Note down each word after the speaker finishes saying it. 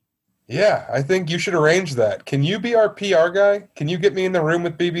Yeah, I think you should arrange that. Can you be our PR guy? Can you get me in the room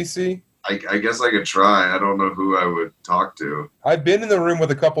with BBC? I guess I could try. I don't know who I would talk to. I've been in the room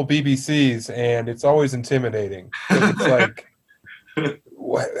with a couple BBCs, and it's always intimidating because it's like,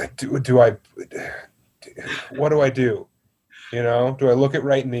 what do I do? You know, do I look it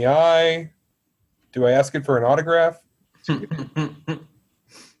right in the eye? Do I ask it for an autograph?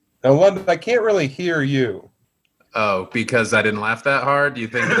 Now, London, I can't really hear you. Oh, because I didn't laugh that hard? You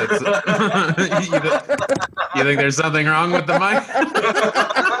think that's you think there's something wrong with the mic?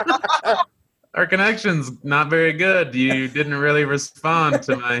 Our connection's not very good. You didn't really respond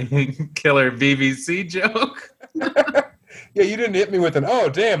to my killer BBC joke. Yeah, you didn't hit me with an, oh,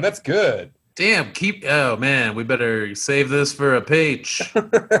 damn, that's good. Damn, oh man, we better save this for a page.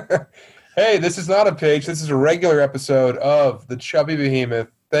 Hey, this is not a page. This is a regular episode of The Chubby Behemoth.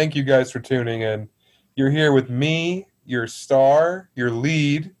 Thank you guys for tuning in. You're here with me, your star, your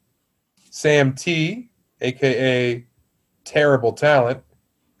lead, Sam T, a.k.a. Terrible Talent.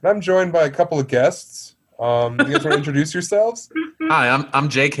 And I'm joined by a couple of guests. You guys want to introduce yourselves? Hi, I'm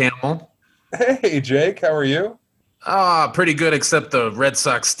Jake Hamill. Hey, Jake, how are you? Pretty good, except the Red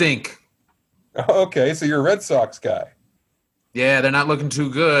Sox stink. Okay, so you're a Red Sox guy. Yeah, they're not looking too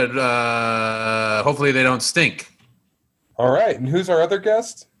good. Hopefully they don't stink. All right, and who's our other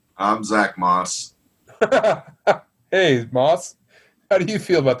guest? I'm Zach Moss. Hey, Moss. How do you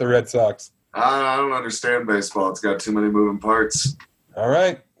feel about the Red Sox? I don't understand baseball. It's got too many moving parts. All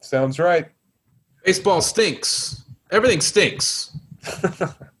right, sounds right. Baseball stinks. Everything stinks.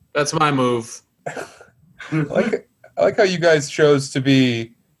 That's my move. I like how you guys chose to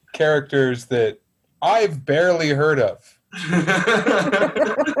be characters that I've barely heard of.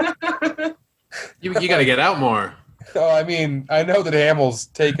 You got to get out more. Oh, I mean, I know that Hamill's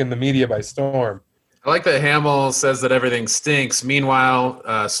taken the media by storm. I like that Hamill says that everything stinks.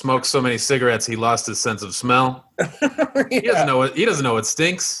 Meanwhile, smoked so many cigarettes he lost his sense of smell. Yeah. He doesn't know what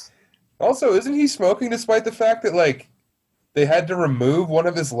stinks. Also, isn't he smoking despite the fact that they had to remove one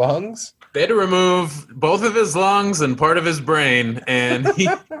of his lungs? They had to remove both of his lungs and part of his brain, and they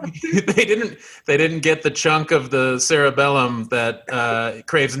didn't get the chunk of the cerebellum that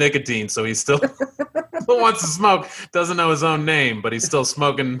craves nicotine. So he still wants to smoke. Doesn't know his own name, but he's still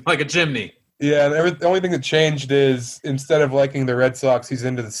smoking like a chimney. Yeah, and the only thing that changed is instead of liking the Red Sox, he's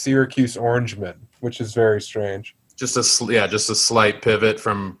into the Syracuse Orangemen, which is very strange. Just a slight pivot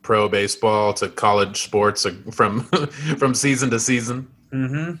from pro baseball to college sports from season to season.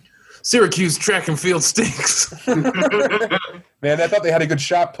 Mm-hmm. Syracuse track and field stinks. Man, I thought they had a good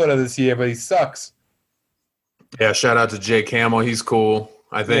shot put this year, but he sucks. Yeah, shout out to Jake Hamill. He's cool,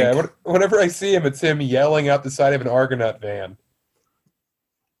 I think. Yeah, whenever I see him, it's him yelling out the side of an Argonaut van.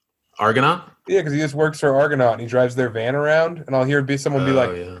 Argonaut? Yeah, because he just works for Argonaut, and he drives their van around, and I'll hear someone be like,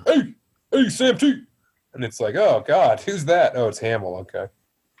 yeah. Hey, Sam T! And it's like, oh, God, who's that? Oh, it's Hamill, okay.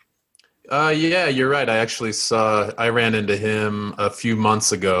 Yeah, you're right. I ran into him a few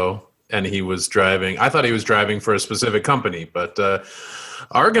months ago, and he was driving. I thought he was driving for a specific company, but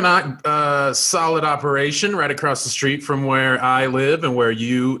Argonaut, solid operation right across the street from where I live and where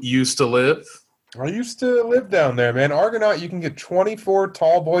you used to live. I used to live down there, man. Argonaut, you can get 24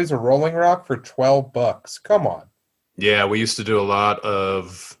 tall boys of Rolling Rock for $12. Come on. Yeah, we used to do a lot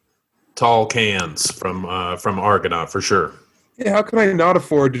of tall cans from Argonaut for sure. Yeah, how can I not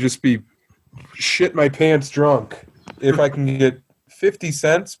afford to just be shit my pants drunk if I can get 50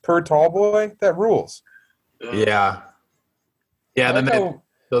 cents per tall boy? That rules. Yeah. Yeah, then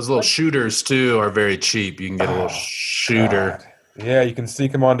those little shooters, too, are very cheap. You can get a little shooter. God. Yeah, you can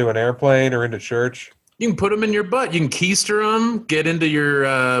sneak them onto an airplane or into church. You can put them in your butt. You can keister them, get into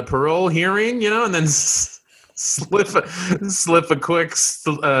your parole hearing, and then slip a quick.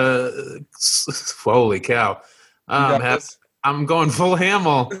 Holy cow! I'm going full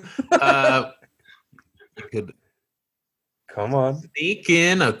Hamill. You could come on, sneak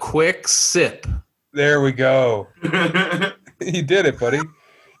in a quick sip. There we go. You did it, buddy.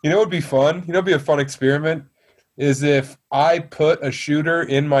 You know what would be fun? You know what would be a fun experiment? Is if I put a shooter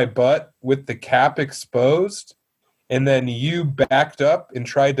in my butt with the cap exposed, and then you backed up and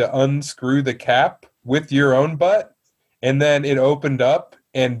tried to unscrew the cap with your own butt, and then it opened up,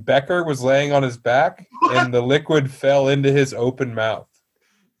 and Becker was laying on his back, and the liquid fell into his open mouth.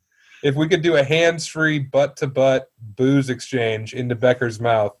 If we could do a hands-free, butt-to-butt booze exchange into Becker's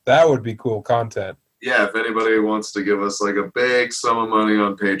mouth, that would be cool content. Yeah, if anybody wants to give us a big sum of money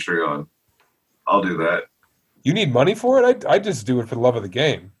on Patreon, I'll do that. You need money for it? I just do it for the love of the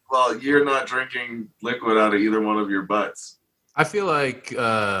game. Well, you're not drinking liquid out of either one of your butts. I feel like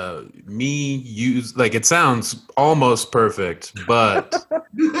it sounds almost perfect, but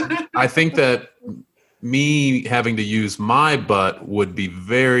I think that me having to use my butt would be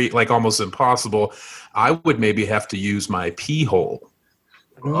very, like, almost impossible. I would maybe have to use my pee hole.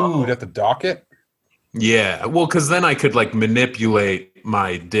 Ooh, at the docket. Yeah, well, because then I could like manipulate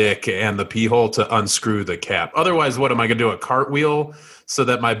my dick and the pee hole to unscrew the cap. Otherwise, what am I gonna do? A cartwheel so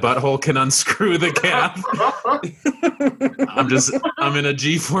that my butthole can unscrew the cap? I'm in a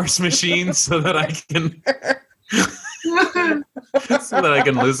G-force machine so that I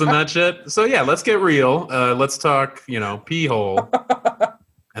can loosen that shit. So yeah, let's get real. Let's talk, pee hole.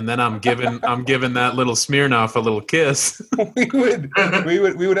 And then I'm giving that little Smirnoff a little kiss. we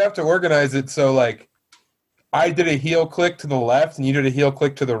would have to organize it so like I did a heel click to the left and you did a heel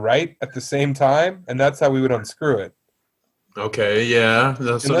click to the right at the same time, and that's how we would unscrew it. Okay, yeah.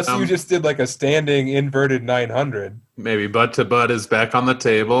 So unless you just did like a standing inverted 900. Maybe butt to butt is back on the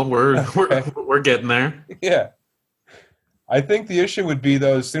table. We're getting there. Yeah. I think the issue would be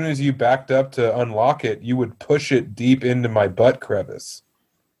though, as soon as you backed up to unlock it, you would push it deep into my butt crevice.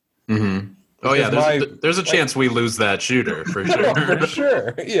 Mm-hmm. Oh yeah, there's a chance we lose that shooter for sure. For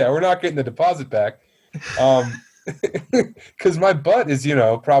sure. Yeah, we're not getting the deposit back. Because my butt is,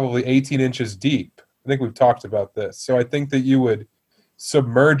 probably 18 inches deep. I think we've talked about this. So I think that you would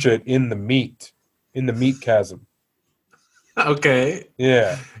submerge it in the meat chasm. Okay.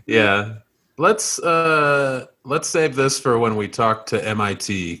 Yeah. Yeah. Let's save this for when we talk to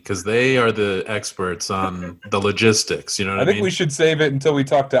MIT because they are the experts on the logistics. You know what I mean? I think we should save it until we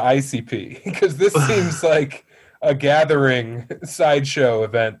talk to ICP because this seems like a gathering sideshow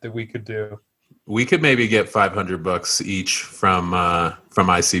event that we could do. We could maybe get $500 each from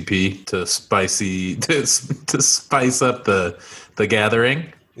ICP to spice up the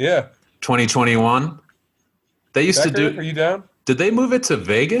gathering. Yeah. 2021. They used Becker, to do. Are you down? Did they move it to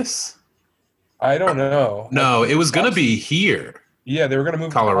Vegas? I don't know. No, it was going to be here. Yeah, they were going to move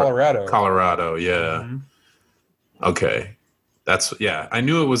to Colorado. Colorado, yeah. Mm-hmm. Okay. I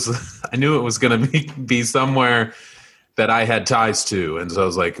knew it was going to be somewhere that I had ties to, and so I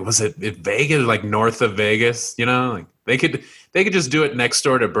was like, was it Vegas, like north of Vegas? Like they could just do it next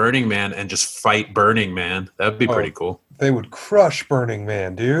door to Burning Man and just fight Burning Man. That'd be pretty cool. They would crush Burning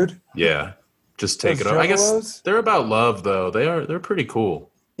Man, dude. Yeah, just take it over. I guess they're about love, though. They're pretty cool.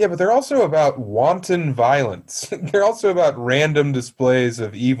 Yeah, but they're also about wanton violence. They're also about random displays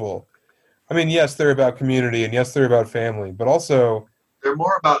of evil. I mean, yes, they're about community, and yes, they're about family, but also they're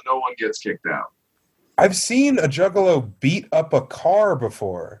more about no one gets kicked out. I've seen a juggalo beat up a car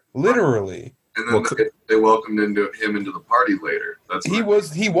before, literally. And then they welcomed him into the party later. He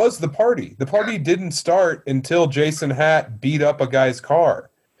was the party. The party didn't start until Jason Hatt beat up a guy's car.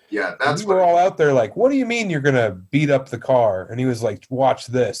 Yeah, that's we were all out there like, what do you mean you're gonna beat up the car? And he was like, watch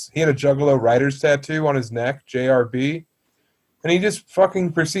this. He had a Juggalo writer's tattoo on his neck, JRB, and he just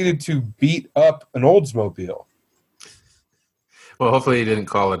fucking proceeded to beat up an Oldsmobile. Well, hopefully he didn't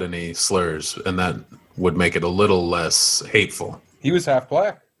call it any slurs, and that would make it a little less hateful. He was half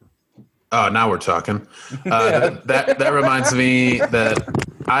black. Oh, now we're talking. That reminds me that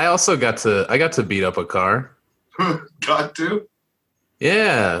I also got to beat up a car. Got to?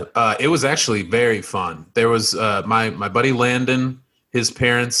 Yeah, it was actually very fun. There was my buddy Landon. His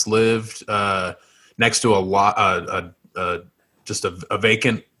parents lived next to a lot, just a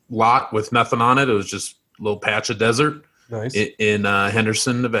vacant lot with nothing on it. It was just a little patch of desert. Nice. In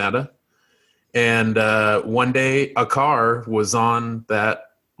Henderson, Nevada. And one day a car was on that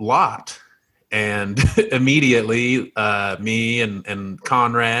lot, and immediately me and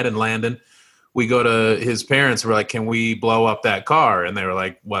Conrad and Landon, we go to his parents. We're like, can we blow up that car? And they were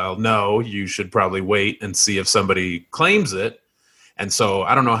like, well, no, you should probably wait and see if somebody claims it. And so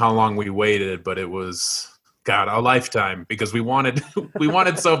I don't know how long we waited, but it was, God, a lifetime, because we wanted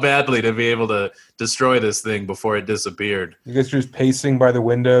so badly to be able to destroy this thing before it disappeared. You guys just pacing by the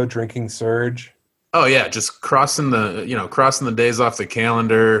window, drinking Surge? Oh yeah, just crossing the days off the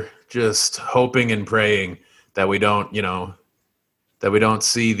calendar, just hoping and praying that we don't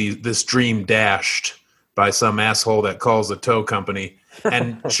see this dream dashed by some asshole that calls a tow company.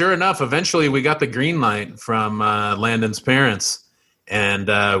 And sure enough, eventually we got the green light from Landon's parents, and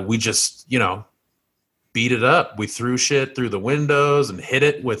we just, beat it up. We threw shit through the windows and hit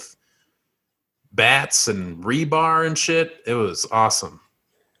it with bats and rebar and shit. It was awesome.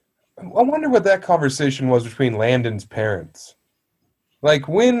 I wonder what that conversation was between Landon's parents. Like,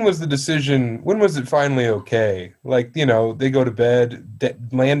 when was it finally okay? Like, they go to bed,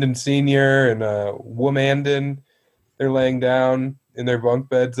 Landon Sr. and Womandon, they're laying down in their bunk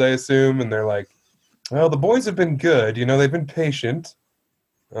beds, I assume, and they're like, Well, the boys have been good. They've been patient.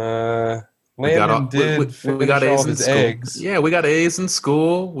 Landon did we got finish all A's of in his school. eggs. Yeah, we got A's in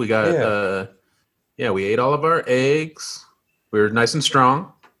school. We got we ate all of our eggs. We were nice and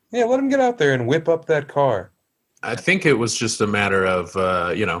strong. Yeah, let him get out there and whip up that car. I think it was just a matter of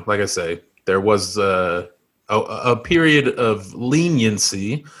like I say, there was a period of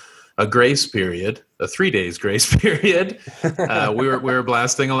leniency, a grace period, a 3 days grace period. We were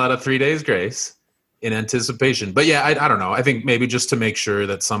blasting a lot of 3 days grace in anticipation. But yeah, I don't know. I think maybe just to make sure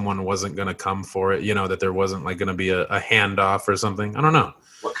that someone wasn't going to come for it, that there wasn't like going to be a handoff or something. I don't know.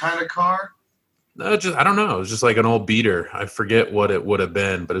 What kind of car? I don't know. It was just like an old beater. I forget what it would have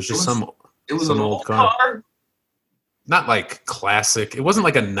been, but it was some an old car. Not like classic. It wasn't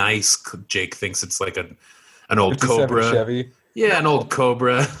like a nice. Jake thinks it's like an old Cobra. Chevy. Yeah, an old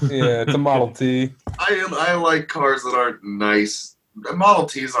Cobra. Yeah, it's a Model T. I like cars that aren't nice. Model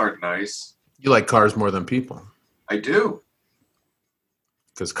Ts aren't nice. You like cars more than people. I do.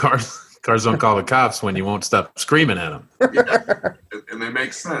 Because cars don't call the cops when you won't stop screaming at them. Yeah, and they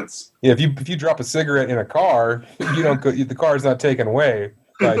make sense. Yeah, if you drop a cigarette in a car, you don't go. The car's not taken away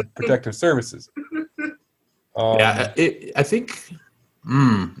by protective services. I think.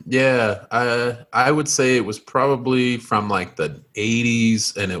 I would say it was probably from like the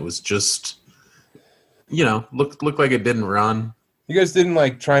 80s, and it was just, looked like it didn't run. You guys didn't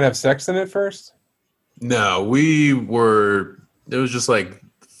like try and have sex in it first? No, it was just like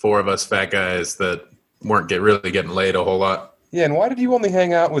 4 of us fat guys that weren't really getting laid a whole lot. Yeah, and why did you only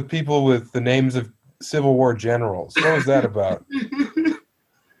hang out with people with the names of Civil War generals? What was that about?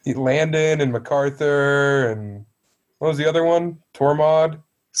 Landon and MacArthur and what was the other one? Tormod?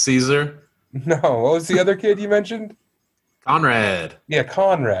 Caesar? No, what was the other kid you mentioned? Conrad. Yeah,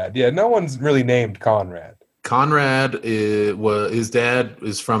 Conrad. Yeah, no one's really named Conrad. Conrad his dad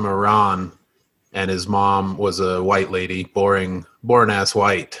is from Iran, and his mom was a white lady, boring ass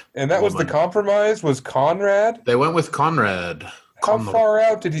white. And that was the compromise. Was Conrad? They went with Conrad. How far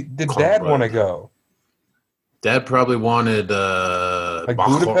out did Dad want to go? Dad probably wanted like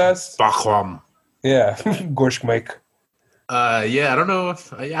Budapest. Bachram. Yeah, Gorshmek. I don't know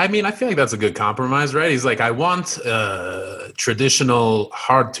if I feel like that's a good compromise, right? He's like, I want traditional,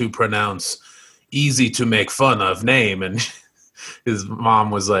 hard to pronounce, easy to make fun of name, and his mom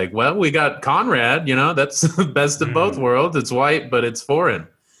was like, well, we got Conrad, that's the best of both worlds. It's white, but it's foreign.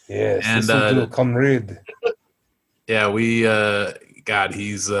 Yes, and Conrad. Yeah,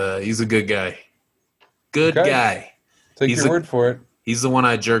 he's a good guy. Good guy. Take your word for it. He's the one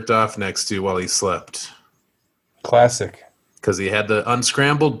I jerked off next to while he slept. Classic. Because he had the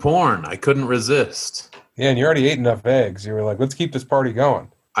unscrambled porn. I couldn't resist. Yeah, and you already ate enough eggs. You were like, let's keep this party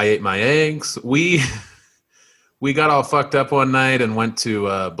going. I ate my eggs. We got all fucked up one night and went to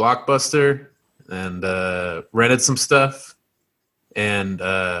Blockbuster and rented some stuff. And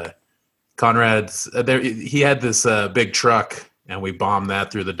Conrad's he had this big truck, and we bombed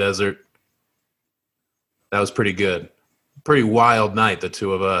that through the desert. That was pretty good. Pretty wild night, the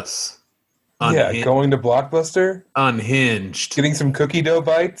two of us. Yeah, going to Blockbuster? Unhinged. Getting some cookie dough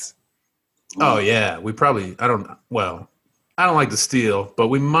bites? Oh, yeah. I don't like to steal, but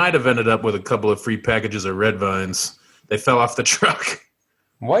we might have ended up with a couple of free packages of Red Vines. They fell off the truck.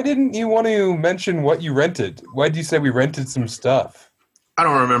 Why didn't you want to mention what you rented? Why did you say we rented some stuff? I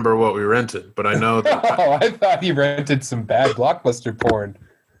don't remember what we rented, but I know that... I thought you rented some bad Blockbuster porn.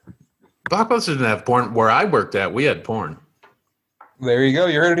 Blockbuster didn't have porn. Where I worked at, we had porn. There you go.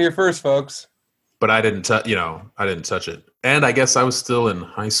 You heard it here first, folks. But I didn't touch it. And I guess I was still in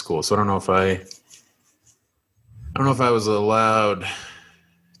high school, so I don't know if I was allowed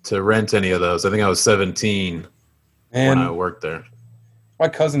to rent any of those. I think I was 17 when I worked there. My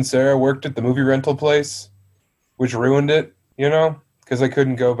cousin Sarah worked at the movie rental place, which ruined it, because I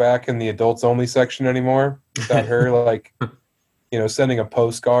couldn't go back in the adults only section anymore without her, sending a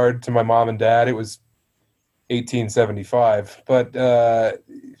postcard to my mom and dad. It was 1875, but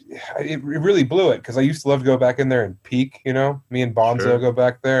it really blew it because I used to love to go back in there and peek. Me and Bonzo go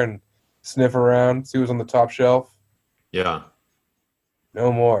back there and sniff around, see what's on the top shelf. Yeah.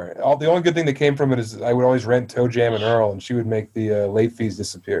 No more. The only good thing that came from it is I would always rent Toe Jam and Earl, and she would make the late fees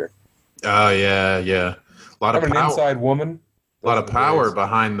disappear. Oh yeah. A lot of power. An inside woman. A lot of power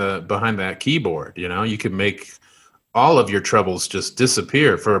behind that keyboard. You could make all of your troubles just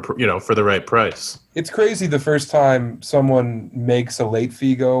disappear for the right price. It's crazy the first time someone makes a late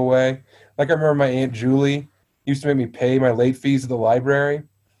fee go away. Like I remember my Aunt Julie used to make me pay my late fees at the library.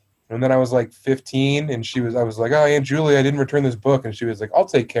 And then I was like 15 and I was like, oh, Aunt Julie, I didn't return this book. And she was like, I'll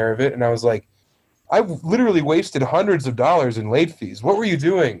take care of it. And I was like, I literally wasted hundreds of dollars in late fees. What were you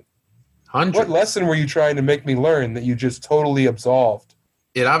doing? Hundreds. What lesson were you trying to make me learn that you just totally absolved?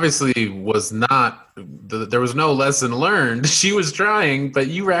 It obviously was not. There was no lesson learned. She was trying, but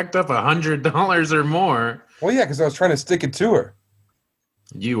you racked up $100 or more. Well, yeah, because I was trying to stick it to her.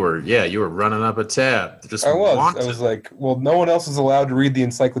 You were running up a tab. Just I was. wanted. I was like, well, no one else is allowed to read the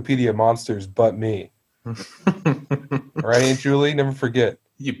Encyclopedia of Monsters but me. All right, Aunt Julie? Never forget.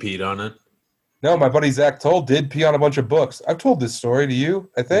 You peed on it. No, my buddy Zach Toll did pee on a bunch of books. I've told this story to you,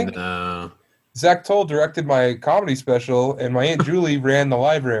 I think. No. Zach Toll directed my comedy special, and my Aunt Julie ran the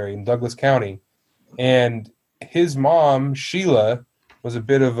library in Douglas County. And his mom, Sheila, was a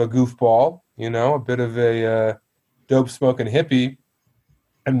bit of a goofball, a bit of a dope-smoking hippie.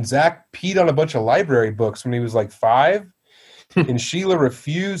 And Zach peed on a bunch of library books when he was like 5. And Sheila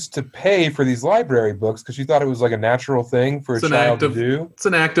refused to pay for these library books because she thought it was like a natural thing for a child to do. It's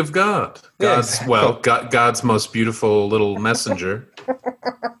an act of God. Yeah, God's exactly. God's most beautiful little messenger.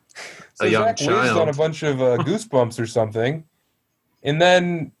 So a young Zach whizzed on a child. bunch of goosebumps or something. And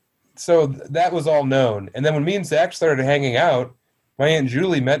then, so that was all known. And then when me and Zach started hanging out, my Aunt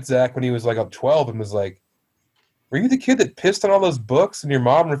Julie met Zach when he was like 12 and was like, were you the kid that pissed on all those books and your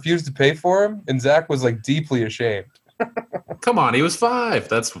mom refused to pay for them? And Zach was like deeply ashamed. Come on, he was 5.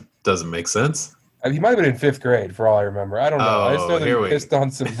 Doesn't make sense. He might have been in 5th grade for all I remember. I don't know. I just know that here he we- pissed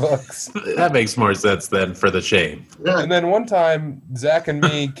on some books. That makes more sense than for the shame. And then one time, Zach and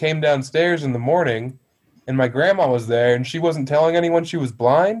me came downstairs in the morning, and my grandma was there, and she wasn't telling anyone she was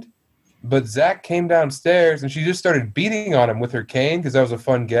blind. But Zach came downstairs, and she just started beating on him with her cane, because that was a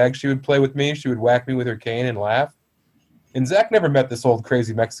fun gag she would play with me. She would whack me with her cane and laugh. And Zach never met this old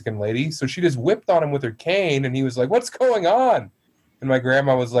crazy Mexican lady, so she just whipped on him with her cane, and he was like, "What's going on?" And my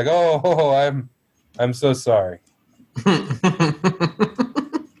grandma was like, "Oh, I'm so sorry." And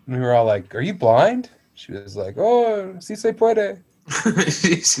we were all like, "Are you blind?" She was like, "Oh, si se puede."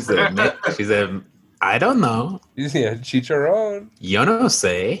 she said, I don't know. Yeah, chicharron. Yo no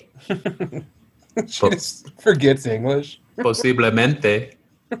sé. She just forgets English. Posiblemente.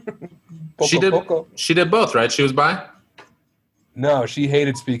 Poco, poco. She did both, right? She was bi? No, she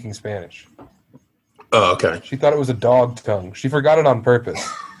hated speaking Spanish. Oh, okay. She thought it was a dog tongue. She forgot it on purpose.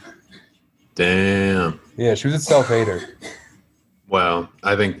 Damn. Yeah, she was a self-hater. Well,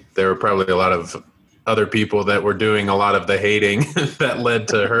 I think there were probably a lot of other people that were doing a lot of the hating that led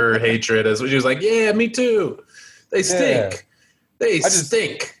to her hatred. As she was like, "Yeah, me too. They stink. Yeah. They just-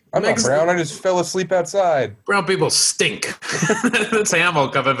 stink. I'm not brown. I just fell asleep outside. Brown people stink." That's Hamill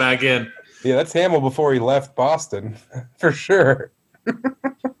coming back in. Yeah, that's Hamill before he left Boston, for sure.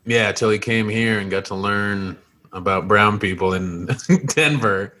 Yeah, till he came here and got to learn about brown people in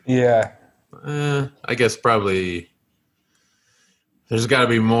Denver. Yeah. I guess probably there's got to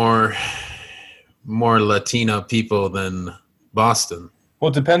be more Latino people than Boston. Well,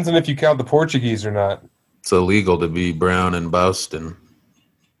 it depends on if you count the Portuguese or not. It's illegal to be brown in Boston.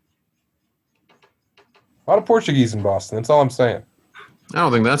 A lot of Portuguese in Boston. That's all I'm saying. I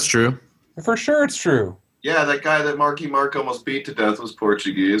don't think that's true. For sure it's true. Yeah, that guy that Marky Mark almost beat to death was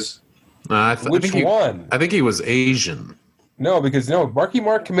Portuguese. Which one? I think he was Asian. No, because Marky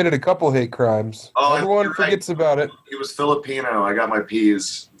Mark committed a couple hate crimes. Oh, Everyone you're right. forgets about it. He was Filipino. I got my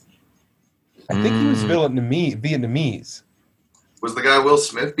P's. I think he was Vietnamese. Was the guy Will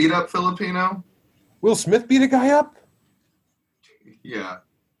Smith beat up Filipino? Will Smith beat a guy up? Yeah.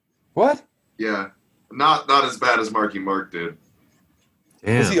 What? Yeah. Not as bad as Marky Mark did.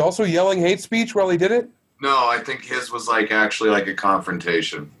 Damn. Was he also yelling hate speech while he did it? No, I think his was actually a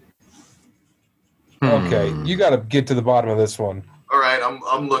confrontation. Okay, you got to get to the bottom of this one. All right,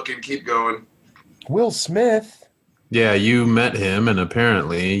 I'm looking. Keep going. Will Smith? Yeah, you met him, and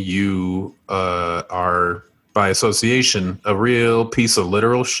apparently you are, by association, a real piece of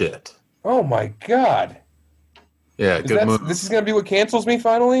literal shit. Oh my God! Yeah, good move. This is gonna be what cancels me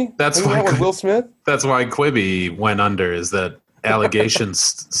finally. That's Hanging out why- with Will Smith. That's why Quibi went under, is that allegations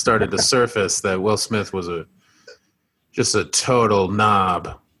started to surface that Will Smith was just a total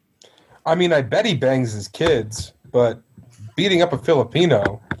knob. I mean, I bet he bangs his kids, but beating up a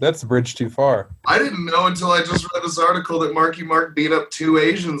Filipino—that's a bridge too far. I didn't know until I just read this article that Marky Mark beat up 2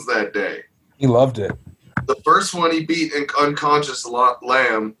 Asians that day. He loved it. The first one he beat an unconscious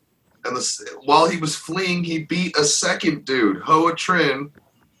lamb, and while he was fleeing, he beat a second dude, Hoa Trin,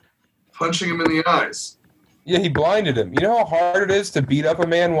 punching him in the eyes. Yeah, he blinded him. You know how hard it is to beat up a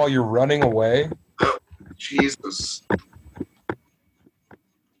man while you're running away? Jesus.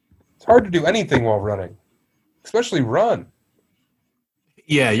 It's hard to do anything while running, especially run.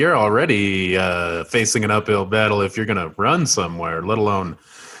 Yeah, you're already facing an uphill battle if you're going to run somewhere, let alone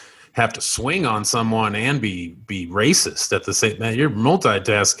have to swing on someone and be racist at the same time. You're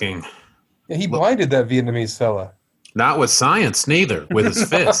multitasking. Yeah, he blinded that Vietnamese fella. Not with science, neither. With his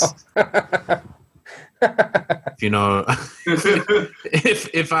fist. If you know,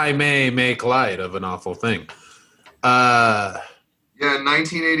 if I may make light of an awful thing. Yeah, in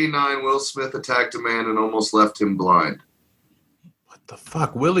 1989, Will Smith attacked a man and almost left him blind. What the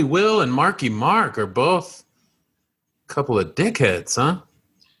fuck? Willie Will and Marky Mark are both a couple of dickheads, huh?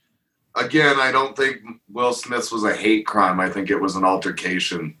 Again, I don't think Will Smith's was a hate crime. I think it was an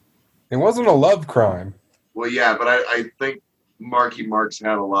altercation. It wasn't a love crime. Well, yeah, but I think Marky Mark's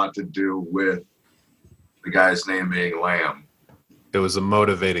had a lot to do with the guy's name being Lamb. It was a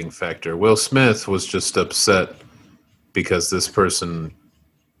motivating factor. Will Smith was just upset because this person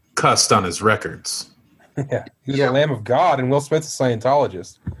cussed on his records. Yeah, he was a Lamb of God, and Will Smith's a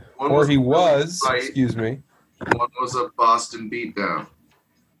Scientologist. Or he was, excuse me. One was a Boston Beatdown.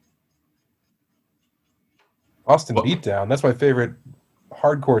 Boston Beatdown. That's my favorite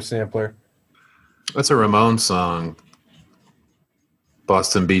hardcore sampler. That's a Ramones song.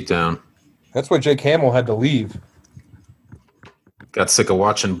 Boston Beatdown. That's why Jake Hamill had to leave. Got sick of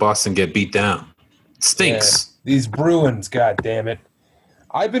watching Boston get beat down. Stinks. Yeah, these Bruins, god damn it.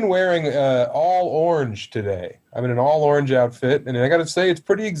 I've been wearing all orange today. I'm in an all orange outfit, and I got to say, it's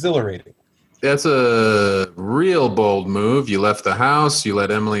pretty exhilarating. That's a real bold move. You left the house. You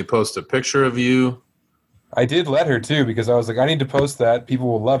let Emily post a picture of you. I did let her, too, because I was like, I need to post that. People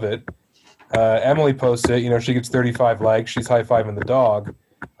will love it. Emily posts it. You know, she gets 35 likes. She's high-fiving the dog.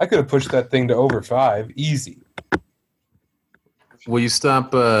 I could have pushed that thing to over 5. Easy. Will you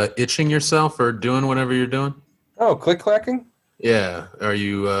stop itching yourself or doing whatever you're doing? Oh, click-clacking? Yeah. Are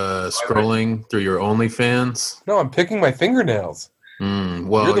you scrolling through your OnlyFans? No, I'm picking my fingernails.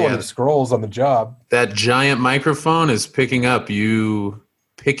 Well, You're the one who scrolls on the job. That giant microphone is picking up you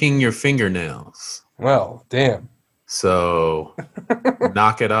picking your fingernails. Well, damn. So,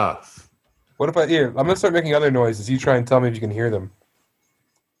 knock it off. What about here? I'm going to start making other noises. You try and tell me if you can hear them.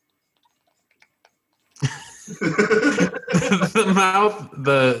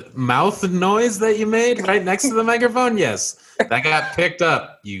 the mouth noise that you made right next to the microphone? Yes. That got picked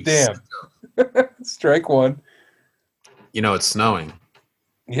up. You damn. Strike one. You know, it's snowing.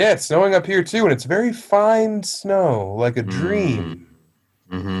 Yeah, it's snowing up here too, and it's very fine snow, like a dream.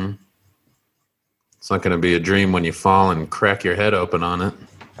 Mm-hmm. It's not going to be a dream when you fall and crack your head open on it.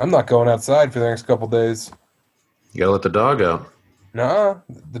 I'm not going outside for the next couple days. You got to let the dog out. Nah,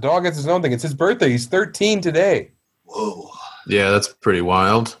 the dog has his own thing. It's his birthday. He's 13 today. Whoa. Yeah, that's pretty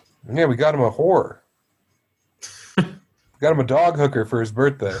wild. Yeah, we got him a whore. Got him a dog hooker for his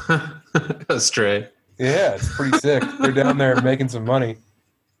birthday. A stray. Yeah, it's pretty sick. They're down there making some money.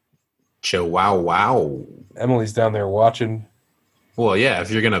 Wow. Emily's down there watching. Well, yeah, if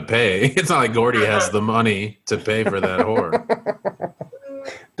you're going to pay. It's not like Gordy has the money to pay for that whore.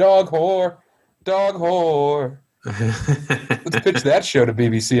 Dog whore. Dog whore. Let's pitch that show to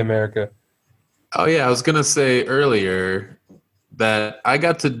BBC America. Oh, yeah, I was going to say earlier that I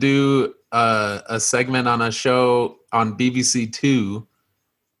got to do a segment on a show on BBC Two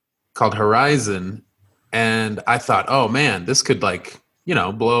called Horizon, and I thought, oh, man, this could,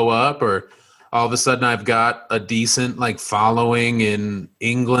 blow up, or all of a sudden I've got a decent, following in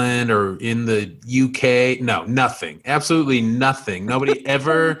England or in the UK. No, nothing. Absolutely nothing. Nobody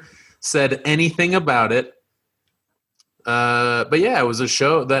ever said anything about it. But yeah, it was a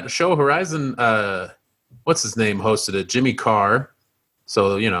show. That show Horizon, what's his name hosted it? Jimmy Carr.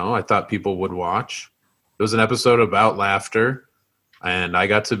 So, I thought people would watch. It was an episode about laughter, and I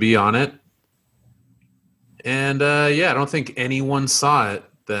got to be on it. And I don't think anyone saw it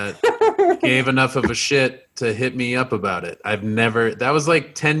that gave enough of a shit to hit me up about it. That was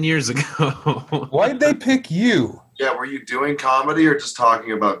 10 years ago. Why'd they pick you? Yeah, were you doing comedy or just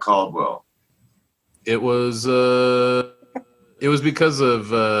talking about Caldwell? It was because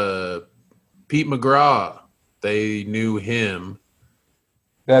of Pete McGraw. They knew him.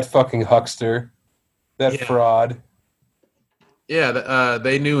 That fucking huckster. That fraud. Yeah,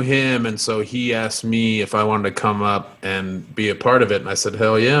 they knew him, and so he asked me if I wanted to come up and be a part of it, and I said,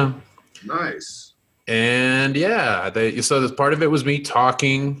 hell yeah. Nice. And so this part of it was me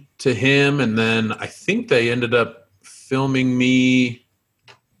talking to him, and then I think they ended up filming me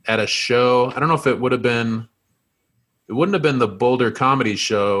at a show. I don't know if it wouldn't have been the Boulder Comedy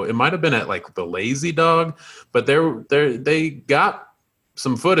Show. It might have been at the Lazy Dog, but they got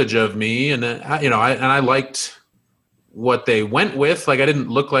some footage of me, and I liked what they went with. I didn't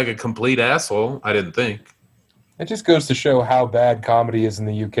look like a complete asshole, I didn't think. It just goes to show how bad comedy is in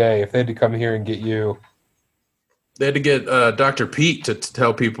the UK. If they had to come here and get you. They had to get Dr. Pete to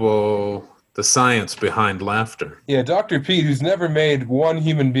tell people The science behind laughter. Yeah, Dr. Pete, who's never made one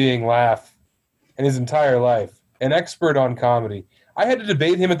human being laugh in his entire life, an expert on comedy. I had to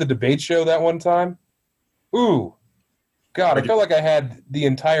debate him at the debate show that one time. Ooh, God, I felt like I had the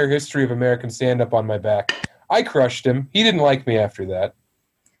entire history of American stand-up on my back. I crushed him. He didn't like me after that.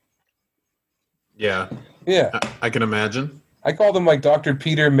 Yeah. Yeah. I can imagine. I called him like Dr.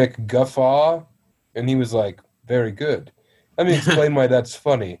 Peter McGuffaw, and he was like, very good. Let me explain why that's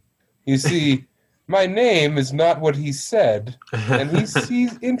funny. You see, my name is not what he said, and he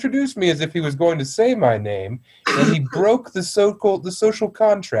introduced me as if he was going to say my name, and he broke the social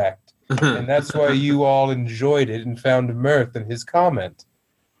contract, and that's why you all enjoyed it and found mirth in his comment.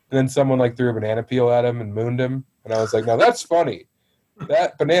 And then someone like threw a banana peel at him and mooned him, and I was like, now that's funny.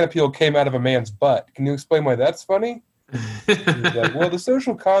 That banana peel came out of a man's butt. Can you explain why that's funny? He was like, well, the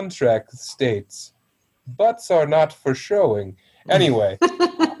social contract states, butts are not for showing. Anyway,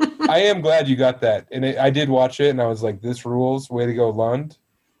 I am glad you got that. And I did watch it, and I was like, this rules. Way to go, Lund.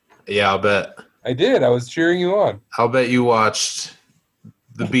 Yeah, I'll bet. I did. I was cheering you on. I'll bet you watched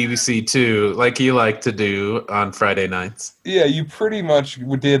the BBC Two like you like to do on Friday nights. Yeah, you pretty much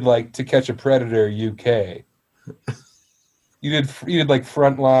did like To Catch a Predator UK. You did like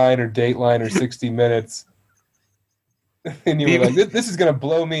Frontline or Dateline or 60 Minutes. And you were like, this is going to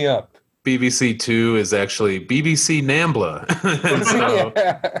blow me up. BBC Two is actually BBC Nambla. And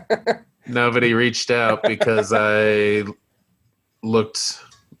so nobody reached out because I looked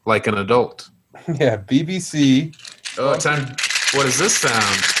like an adult. Yeah, BBC. Oh, time. What is this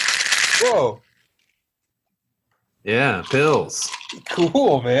sound? Whoa. Yeah, pills.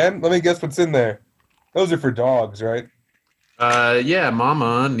 Cool, man. Let me guess what's in there. Those are for dogs, right? Yeah,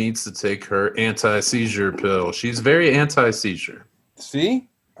 Mama needs to take her anti-seizure pill. She's very anti-seizure. See?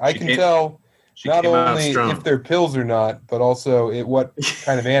 I can tell not only if they're pills or not, but also what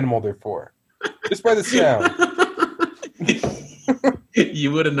kind of animal they're for. Just by the sound.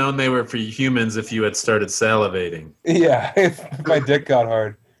 You would have known they were for humans if you had started salivating. Yeah, if my dick got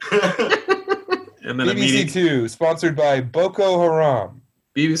hard. And then BBC Two, sponsored by Boko Haram.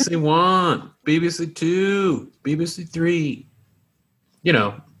 BBC One, BBC Two, BBC Three. You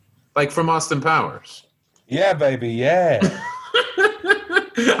know, like from Austin Powers. Yeah, baby, yeah.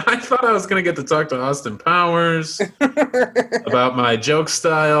 I thought I was going to get to talk to Austin Powers about my joke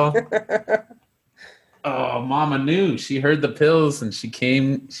style. Oh, Mama knew. She heard the pills and she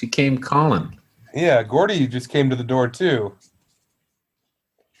came calling. Yeah, Gordy just came to the door too.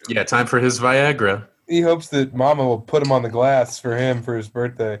 Yeah, time for his Viagra. He hopes that Mama will put him on the glass for him for his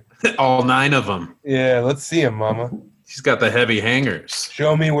birthday. All 9 of them. Yeah, let's see him, Mama. She's got the heavy hangers.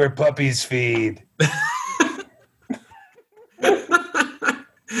 Show me where puppies feed.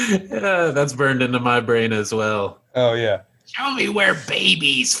 Yeah, that's burned into my brain as well. Oh, yeah. Show me where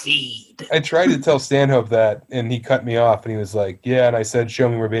babies feed. I tried to tell Stanhope that, and he cut me off, and he was like, yeah, and I said, show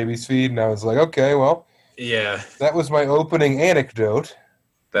me where babies feed, and I was like, okay, well. Yeah. That was my opening anecdote.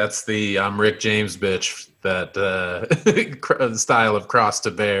 That's the I'm Rick James bitch, that style of cross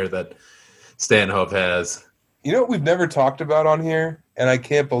to bear that Stanhope has. You know what we've never talked about on here, and I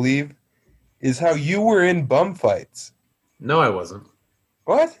can't believe, is how you were in bum fights. No, I wasn't.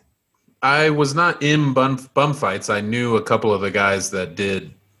 What? I was not in bum fights. I knew a couple of the guys that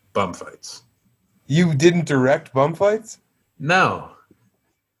did bum fights. You didn't direct bum fights? No.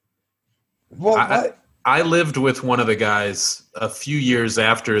 Well, I lived with one of the guys a few years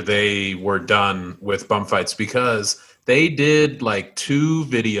after they were done with bum fights because they did like 2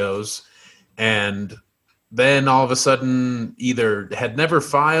 videos and then all of a sudden either had never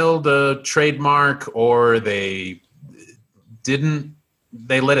filed a trademark or they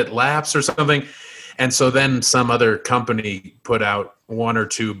let it lapse or something. And so then some other company put out 1 or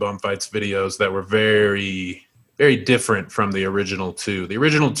 2 bum fights videos that were very, very different from the original 2. The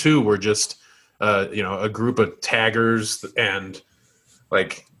original 2 were just, a group of taggers and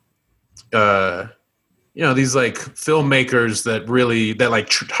like, these like filmmakers that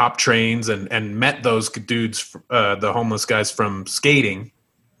top trains and met those dudes, the homeless guys from skating.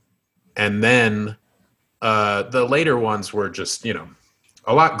 And then the later ones were just,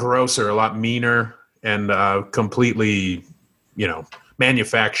 a lot grosser, a lot meaner, and completely,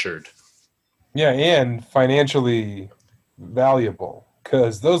 manufactured. Yeah, and financially valuable.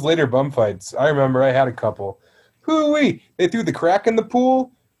 Because those later bum fights, I remember I had a couple. Hoo-wee! They threw the crack in the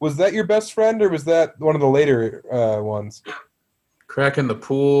pool? Was that your best friend, or was that one of the later ones? Crack in the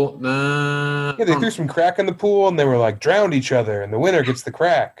pool? Nah. Yeah, they threw some crack in the pool, and they were like, drowned each other, and the winner gets the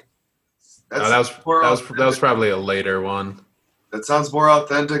crack. That was probably a later one. That sounds more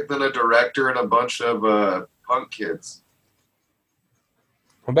authentic than a director and a bunch of punk kids.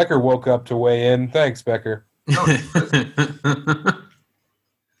 Well, Becker woke up to weigh in. Thanks, Becker. No,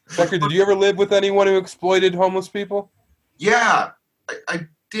 Becker, did you ever live with anyone who exploited homeless people? yeah, I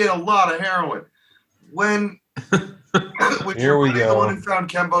did a lot of heroin. When Here we the one go. who found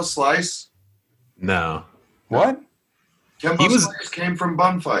Kembo Slice? No. What? Kembo was- Slice came from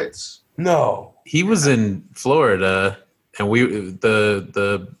bum fights. No. He was in Florida, and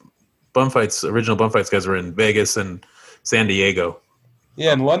the original bum fights guys were in Vegas and San Diego.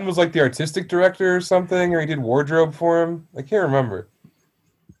 Yeah, and Lund was like the artistic director or something, or he did wardrobe for him. I can't remember.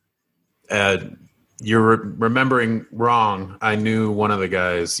 You're remembering wrong. I knew one of the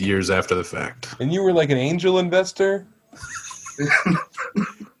guys years after the fact. And you were like an angel investor?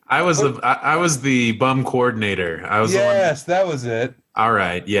 I was the bum coordinator. I was Yes, that was it. All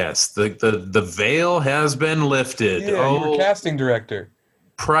right. Yes. The veil has been lifted. Yeah, you were casting director.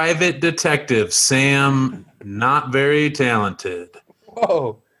 Private detective Sam, not very talented,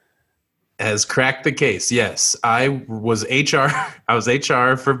 Whoa. has cracked the case. Yes, I was HR. I was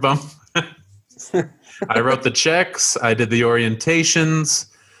HR for bum. I wrote the checks. I did the orientations.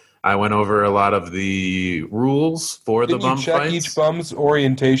 I went over a lot of the rules for Didn't the bum you check fights. each bum's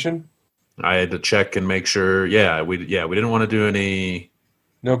orientation? I had to check and make sure. We didn't want to do any.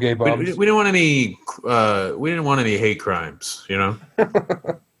 No gay We bums. didn't want any. We didn't want any hate crimes.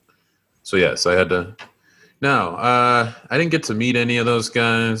 So yes, I had to. No, I didn't get to meet any of those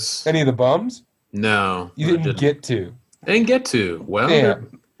guys. Any of the bums? No, You I didn't get to. I didn't get to. Well,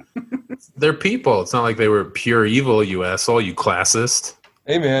 Damn. they're people. It's not like they were pure evil. You asshole. You classist.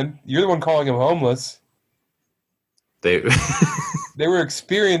 Hey, man, you're the one calling him homeless. They They were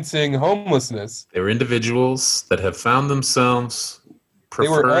experiencing homelessness. they were individuals that have found themselves They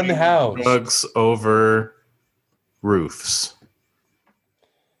were preferring unhoused. drugs over roofs.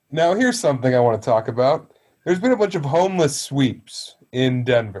 Now, here's something I want to talk about. There's been a bunch of homeless sweeps in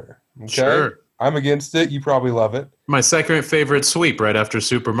Denver. Okay? Sure. I'm against it. You probably love it. My second favorite sweep right after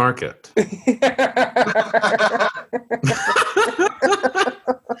supermarket.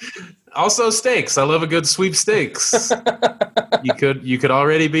 Also steaks. I love a good sweepstakes. You could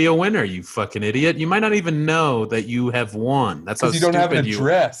already be a winner, you fucking idiot. You might not even know that you have won. That's how Because you don't have an stupid you are.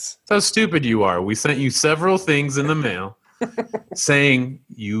 address. That's how stupid you are. We sent you several things in the mail saying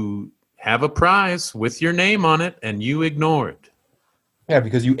you have a prize with your name on it and you ignored. Yeah,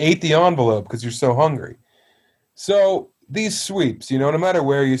 because you ate the envelope because you're so hungry. So these sweeps, no matter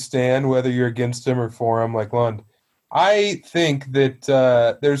where you stand, whether you're against them or for them, like Lund, I think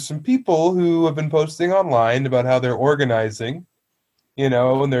that there's some people who have been posting online about how they're organizing,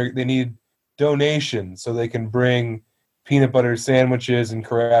 and they need donations so they can bring peanut butter sandwiches and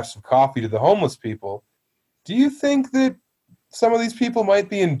carafes of coffee to the homeless people. Do you think that some of these people might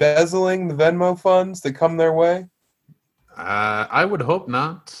be embezzling the Venmo funds that come their way? I would hope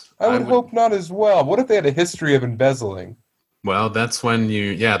not. I would hope not as well. What if they had a history of embezzling? Well, that's when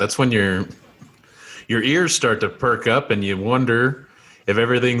your ears start to perk up and you wonder if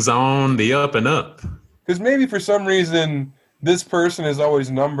everything's on the up and up. Because maybe for some reason this person is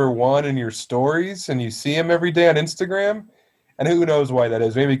always number one in your stories and you see him every day on Instagram. And who knows why that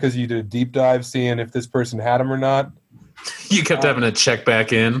is? Maybe because you did a deep dive seeing if this person had him or not. You kept having to check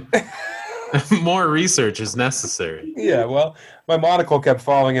back in. More research is necessary. Yeah, well, my monocle kept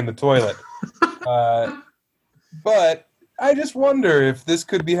falling in the toilet. But I just wonder if this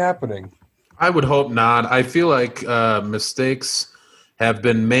could be happening. I would hope not. I feel like mistakes have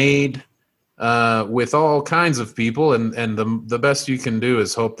been made with all kinds of people, and the best you can do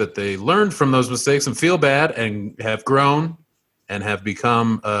is hope that they learned from those mistakes and feel bad and have grown and have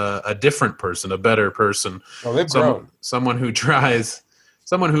become a different person, a better person. Oh, they've grown. Someone who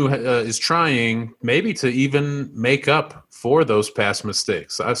is trying maybe to even make up for those past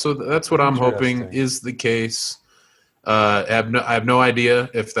mistakes. So that's what I'm hoping is the case. I have no idea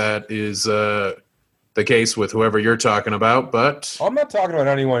if that is the case with whoever you're talking about, but I'm not talking about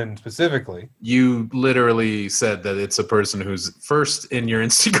anyone specifically. You literally said that it's a person who's first in your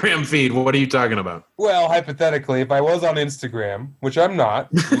Instagram feed. What are you talking about? Well, hypothetically, if I was on Instagram, which I'm not,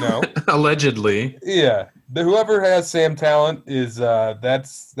 Allegedly. Yeah. Whoever has Sam Talent is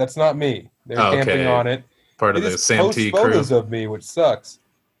that's not me. They're camping on it. Part of the Sam T crew. Photos of me, which sucks.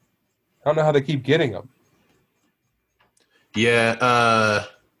 I don't know how they keep getting them. Yeah.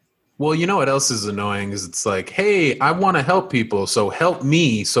 Well, you know what else is annoying is it's like, hey, I want to help people, so help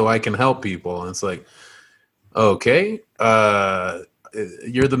me so I can help people. And it's like, okay,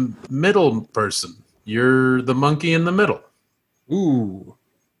 you're the middle person. You're the monkey in the middle. Ooh.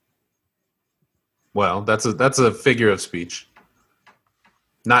 Well, that's a figure of speech.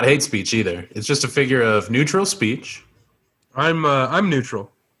 Not hate speech either. It's just a figure of neutral speech. I'm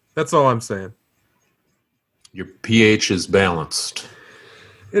neutral. That's all I'm saying. Your pH is balanced.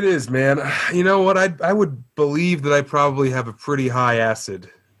 It is, man. You know what? I would believe that I probably have a pretty high acid.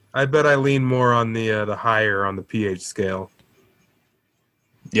 I bet I lean more on the higher on the pH scale.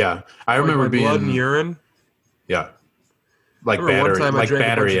 Yeah, I Like remember my being blood and urine. yeah, like I remember one battery, time I like drank a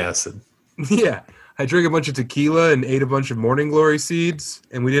battery bunch of- acid. Yeah, I drank a bunch of tequila and ate a bunch of Morning Glory seeds,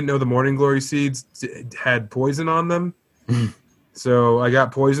 and we didn't know the Morning Glory seeds had poison on them. So I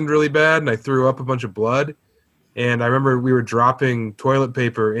got poisoned really bad, and I threw up a bunch of blood. And I remember we were dropping toilet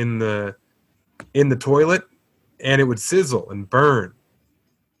paper in the toilet, and it would sizzle and burn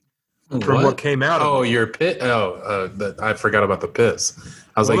from what came out of Oh, it. your pit. Oh, I forgot about the piss.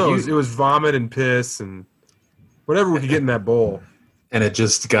 I was Well, like, no, you, it was vomit and piss and whatever we could get in that bowl. and it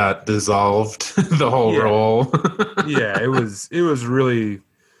just got dissolved. The whole Yeah. roll. Yeah, it was really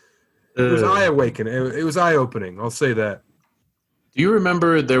it was eye awakening. It was eye opening. I'll say that. Do you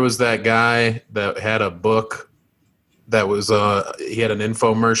remember there was that guy that had a book that was he had an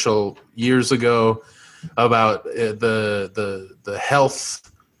infomercial years ago about the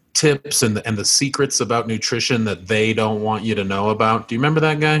health tips and the secrets about nutrition that they don't want you to know about. Do you remember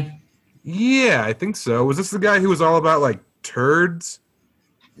that guy? Yeah, I think so. Was this the guy who was all about like turds?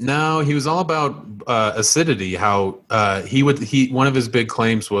 No, he was all about acidity. How one of his big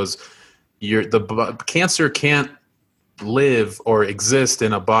claims was cancer can't live or exist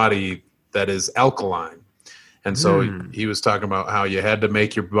in a body that is alkaline. And so he was talking about how you had to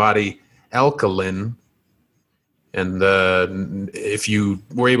make your body alkaline. And if you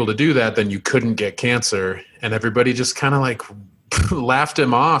were able to do that, then you couldn't get cancer. And everybody just kind of like laughed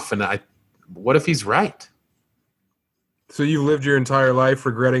him off. And what if he's right? So you lived your entire life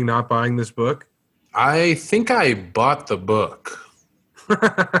regretting not buying this book? I think I bought the book.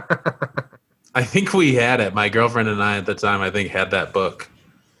 I think we had it. My girlfriend and I at the time, I think, had that book.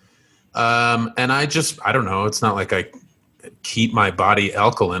 And I don't know. It's not like I keep my body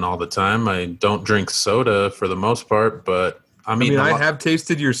alkaline all the time. I don't drink soda for the most part, but I mean I have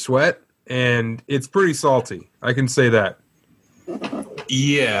tasted your sweat, and it's pretty salty. I can say that.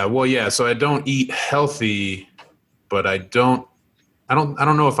 Yeah, well, yeah. So I don't eat healthy, but I don't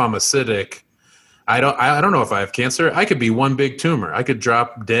know if I'm acidic. I don't know if I have cancer. I could be one big tumor. I could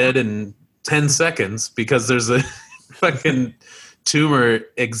drop dead in 10 seconds because there's a fucking tumor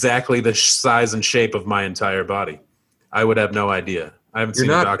exactly the size and shape of my entire body. I would have no idea. I haven't seen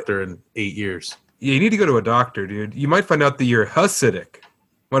a doctor in 8 years. Yeah, you need to go to a doctor, dude. You might find out that you're Hasidic.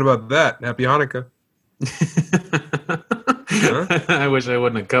 What about that? Happy Hanukkah. I wish I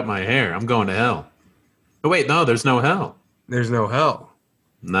wouldn't have cut my hair. I'm going to hell. Oh, wait, no, there's no hell. There's no hell.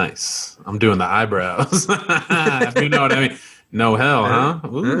 Nice. I'm doing the eyebrows. You know what I mean? No hell, huh?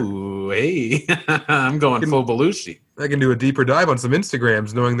 Ooh, hey. I'm going full Belushi. I can do a deeper dive on some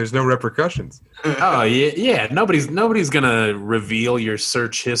Instagrams knowing there's no repercussions. Oh, yeah. Nobody's going to reveal your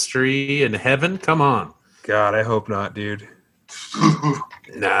search history in heaven. Come on. God, I hope not, dude.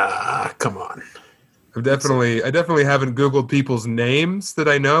 Nah, come on. I definitely haven't Googled people's names that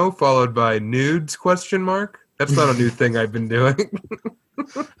I know, followed by nudes ? That's not a new thing I've been doing.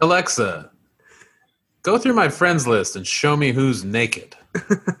 Alexa, go through my friends list and show me who's naked.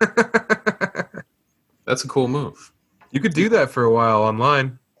 That's a cool move. You could do that for a while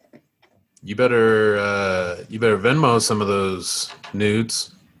online. You better Venmo some of those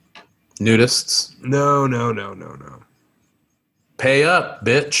nudists. No. Pay up,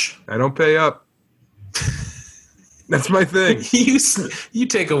 bitch. I don't pay up. That's my thing. You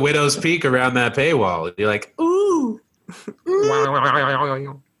take a widow's peek around that paywall. You're like, ooh,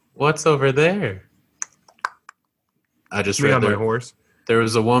 what's over there? I just Me read on my horse. there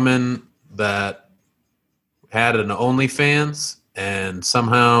was a woman that had an OnlyFans, and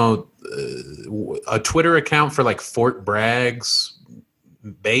somehow a Twitter account for like Fort Bragg's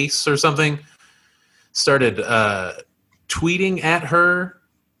base or something started tweeting at her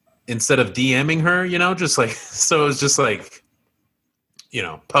instead of DMing her, just like, so it was just like,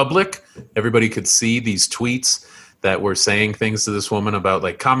 public. Everybody could see these tweets that were saying things to this woman about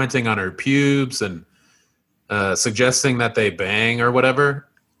like commenting on her pubes and suggesting that they bang or whatever.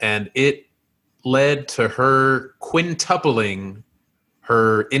 And it led to her quintupling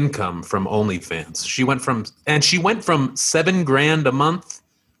her income from OnlyFans. She went from $7,000 a month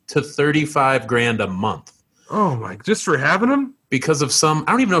to $35,000 a month. Oh my! Just for having them? Because of I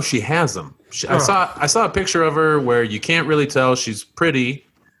don't even know if she has them. I saw a picture of her where you can't really tell. She's pretty,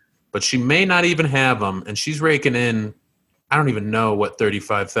 but she may not even have them, and she's raking in. I don't even know what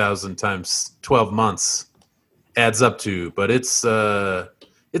 35,000 times 12 months adds up to, but it's a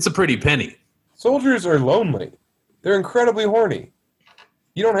pretty penny. Soldiers are lonely. They're incredibly horny.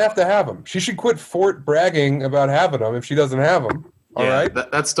 You don't have to have them. She should quit bragging about having them if she doesn't have them. All right?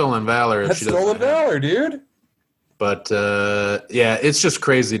 That's stolen valor. That's stolen valor, dude. But it's just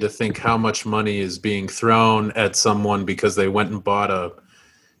crazy to think how much money is being thrown at someone because they went and bought a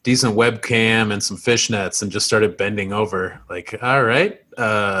decent webcam and some fishnets and just started bending over. Like, all right,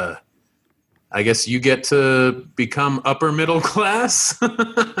 I guess you get to become upper middle class.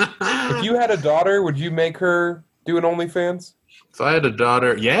 If you had a daughter, would you make her do an OnlyFans? If I had a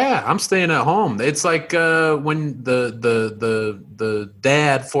daughter, yeah, I'm staying at home. It's like when the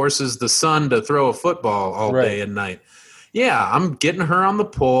dad forces the son to throw a football all day and night. Yeah, I'm getting her on the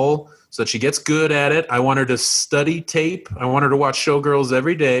pole so that she gets good at it. I want her to study tape. I want her to watch Showgirls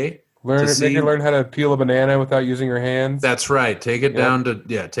every day. Make her learn how to peel a banana without using her hands. That's right. Take it down to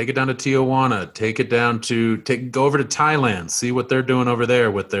Tijuana. Go over to Thailand. See what they're doing over there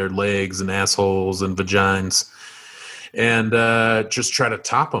with their legs and assholes and vaginas. And just try to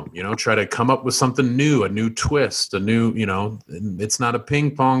top them, try to come up with something new, a new twist, it's not a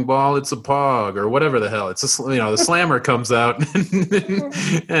ping pong ball, it's a pog or whatever the hell. It's the slammer comes out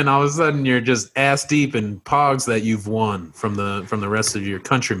and all of a sudden you're just ass deep in pogs that you've won from the rest of your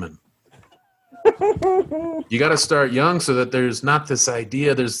countrymen. You got to start young so that there's not this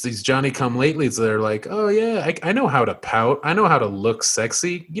idea. There's these Johnny-come-latelys that are like, oh, yeah, I know how to pout. I know how to look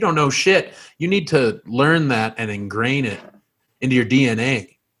sexy. You don't know shit. You need to learn that and ingrain it into your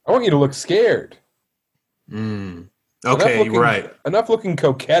DNA. I want you to look scared. Okay, right. Enough looking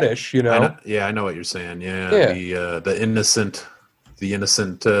coquettish, I know what you're saying. Yeah. The innocent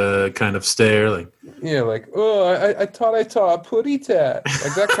kind of stare. Like, I thought I saw a putty tat.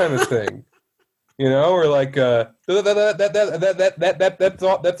 Like that kind of thing. Or like that's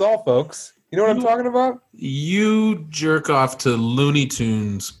all, folks. You know what I'm talking about? You jerk off to Looney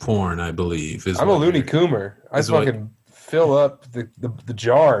Tunes porn, I believe. I'm a Looney Coomer. I fucking fill up the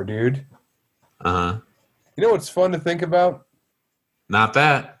jar, dude. Uh-huh. You know what's fun to think about? Not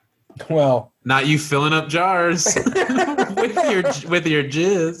that. Well, not you filling up jars with your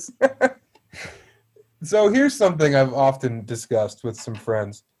jizz. So here's something I've often discussed with some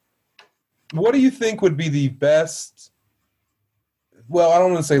friends. What do you think would be the best, well, I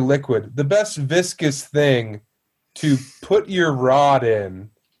don't want to say liquid, the best viscous thing to put your rod in?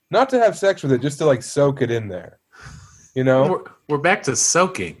 Not to have sex with it, just to like soak it in there. We're back to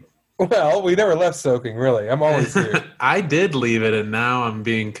soaking. Well, we never left soaking, really. I'm always here. I did leave it, and now I'm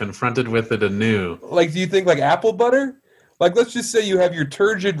being confronted with it anew. Like, do you think like apple butter? Like, let's just say you have your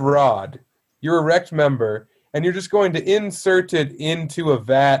turgid rod, your erect member, and you're just going to insert it into a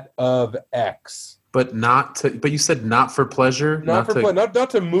vat of X. But you said not for pleasure? Not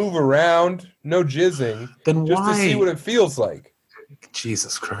to move around, no jizzing. Then just why? To see what it feels like.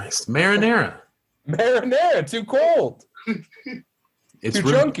 Jesus Christ. Marinara. Marinara, too cold. It's too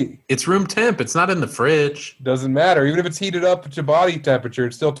chunky. It's room temp. It's not in the fridge. Doesn't matter. Even if it's heated up to body temperature,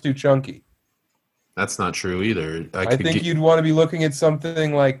 it's still too chunky. That's not true either. I think you'd want to be looking at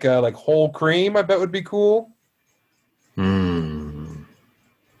something like whole cream. I bet would be cool.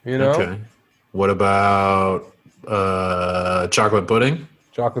 Okay. What about chocolate pudding?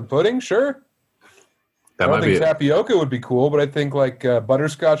 Chocolate pudding, sure. I don't think tapioca would be cool, but I think like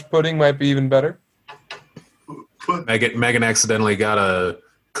butterscotch pudding might be even better. Megan accidentally got a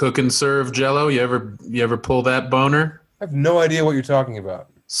cook and serve Jell-O. You ever pull that boner? I have no idea what you're talking about.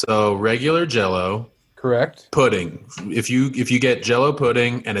 So regular Jell-O. Correct. Pudding. If you get Jell-O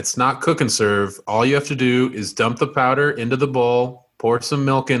pudding and it's not cook and serve, all you have to do is dump the powder into the bowl, pour some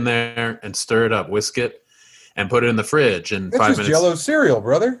milk in there, and stir it up, whisk it, and put it in the fridge. And that's 5 minutes. Jell-O cereal,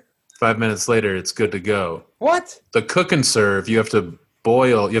 brother. 5 minutes later, it's good to go. What? The cook and serve, you have to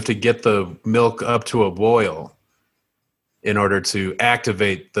boil. You have to get the milk up to a boil in order to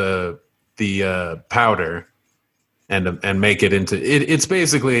activate the powder. And make it into it. It's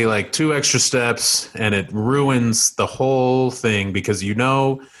basically like 2 extra steps, and it ruins the whole thing because you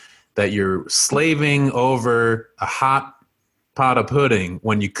know that you're slaving over a hot pot of pudding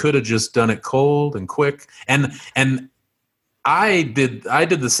when you could have just done it cold and quick. And I did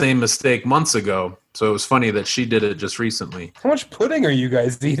the same mistake months ago, so it was funny that she did it just recently. How much pudding are you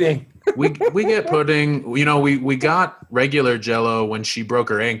guys eating? we get pudding. We got regular Jell-O when she broke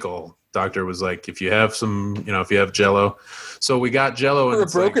her ankle. Doctor was like, if you have Jell-O. So we got Jell-O. For a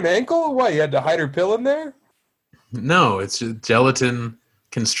broken ankle? Why, you had to hide her pill in there? No, it's just gelatin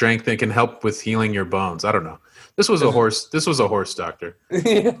can strengthen, can help with healing your bones. I don't know. This was a horse doctor.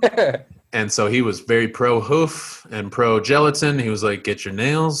 Yeah. And so he was very pro hoof and pro gelatin. He was like, get your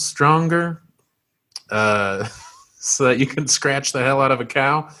nails stronger so that you can scratch the hell out of a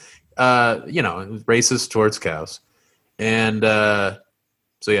cow. Racist towards cows. And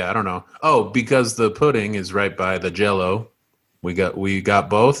so yeah, I don't know. Oh, because the pudding is right by the Jell-O. We got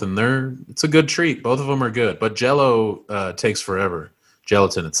both, and it's a good treat. Both of them are good, but Jell-O takes forever.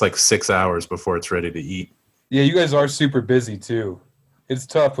 Gelatin, it's like 6 hours before it's ready to eat. Yeah, you guys are super busy too. It's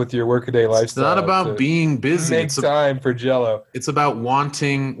tough with your workaday lifestyle. It's not about being busy. Make time for Jell-O. It's about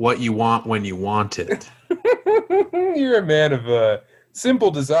wanting what you want when you want it. You're a man of simple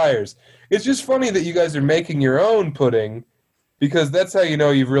desires. It's just funny that you guys are making your own pudding, because that's how you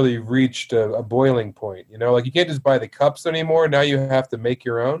know you've really reached a boiling point. You know, like you can't just buy the cups anymore. Now you have to make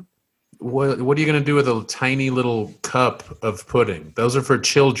your own. What are you going to do with a tiny little cup of pudding? Those are for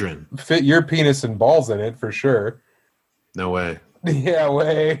children. Fit your penis and balls in it for sure. No way. Yeah,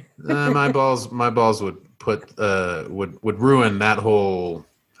 way. My balls would ruin that whole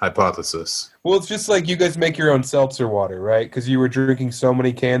hypothesis. Well, it's just like you guys make your own seltzer water, right? Because you were drinking so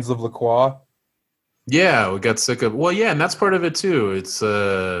many cans of La Croix. Yeah, we got sick of. Well, yeah, and that's part of it too. It's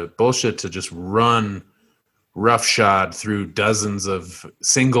bullshit to just run roughshod through dozens of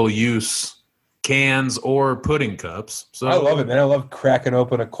single-use cans or pudding cups. So I love it, man. I love cracking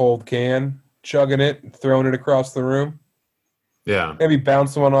open a cold can, chugging it, and throwing it across the room. Yeah. Maybe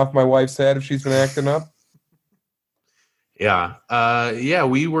bouncing one off my wife's head if she's been acting up. Yeah. Yeah,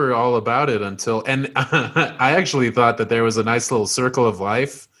 we were all about it until, and I actually thought that there was a nice little circle of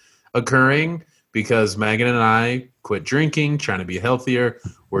life occurring because Megan and I quit drinking, trying to be healthier.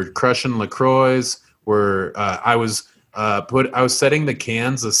 We're crushing LaCroix. I was setting the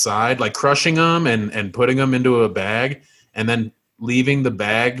cans aside, like crushing them and putting them into a bag, and then leaving the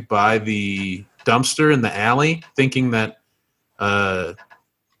bag by the dumpster in the alley, thinking that a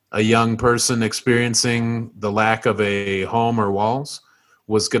young person experiencing the lack of a home or walls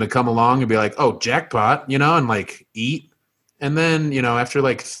was going to come along and be like, oh, jackpot, and like eat. And then, after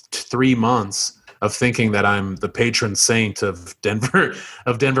like 3 months of thinking that I'm the patron saint of Denver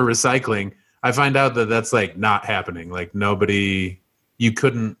recycling, I find out that that's like not happening. Like you'd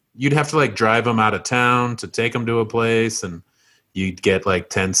have to like drive them out of town to take them to a place, and you'd get like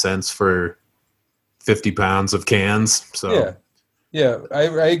 10 cents for 50 pounds of cans. So yeah, I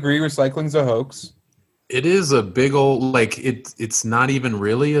agree. Recycling's a hoax. It is a big old, like, it's not even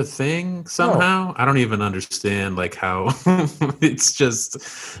really a thing somehow. No. I don't even understand, like, how it's just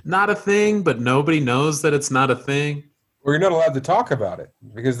not a thing, but nobody knows that it's not a thing. Or you're not allowed to talk about it,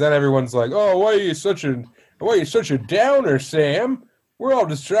 because then everyone's like, oh, why are you such a downer, Sam? We're all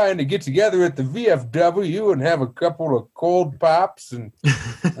just trying to get together at the VFW and have a couple of cold pops and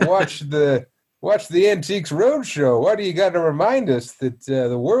watch the Antiques Roadshow. Why do you got to remind us that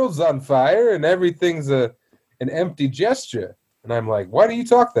the world's on fire and everything's an empty gesture? And I'm like, why do you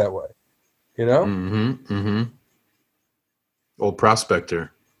talk that way? Old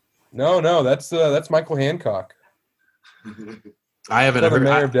Prospector. No, that's Michael Hancock. I haven't ever.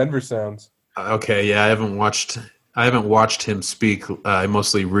 Mayor of Denver sounds. Okay, yeah, I haven't watched him speak. I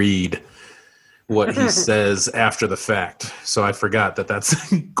mostly read what he says after the fact. So I forgot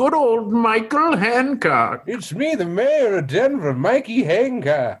that's good old Michael Hancock. It's me, the mayor of Denver, Mikey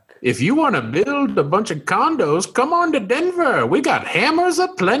Hancock. If you want to build a bunch of condos, come on to Denver. We got hammers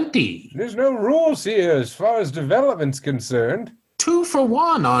aplenty. There's no rules here as far as development's concerned. 2 for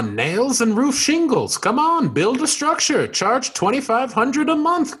 1 on nails and roof shingles. Come on, build a structure. Charge $2,500 a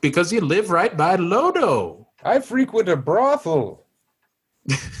month because you live right by Lodo. I frequent a brothel.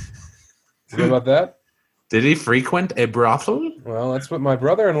 You know about that? Did he frequent a brothel? Well, that's what my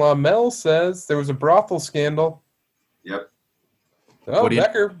brother-in-law Mel says. There was a brothel scandal. Yep. Oh,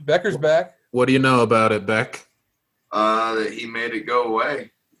 Becker's back. What do you know about it, Beck? That he made it go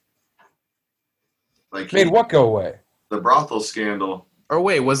away. Like made what go away? The brothel scandal. Or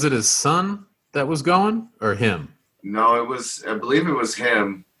wait, was it his son that was going, or him? No, I believe it was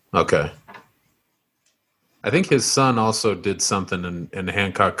him. Okay. I think his son also did something, and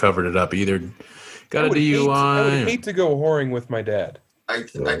Hancock covered it up. Either got a DUI. I would hate to go whoring with my dad. I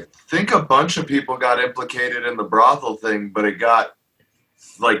think a bunch of people got implicated in the brothel thing, but it got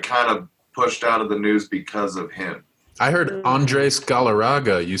like kind of pushed out of the news because of him. I heard Andres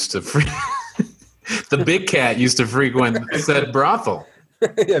Galarraga used to the big cat used to frequent said brothel.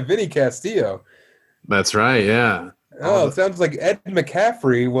 Yeah, Vinny Castillo. That's right, yeah. Oh, it sounds like Ed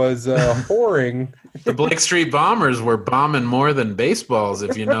McCaffrey was whoring. The Blake Street Bombers were bombing more than baseballs,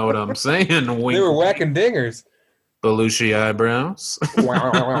 if you know what I'm saying. Wink, they were whacking dingers. Belushi eyebrows.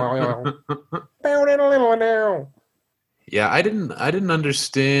 Yeah, I didn't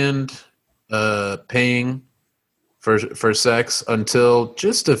understand paying for sex until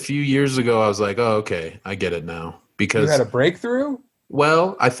just a few years ago. I was like, oh, okay, I get it now. Because you had a breakthrough?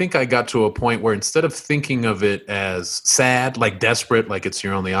 Well, I think I got to a point where instead of thinking of it as sad, like desperate, like it's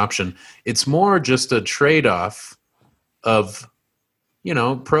your only option, it's more just a trade-off of,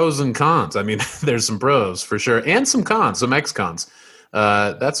 pros and cons. I mean, there's some pros for sure, and some cons, some ex-cons.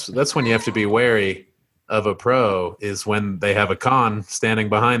 That's when you have to be wary of a pro, is when they have a con standing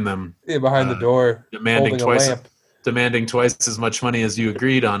behind them, behind the door, demanding holding a lamp. demanding twice as much money as you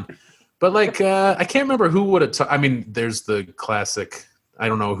agreed on. But I can't remember who would have. I mean, there's the classic. I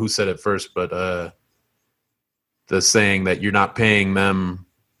don't know who said it first, but the saying that you're not paying them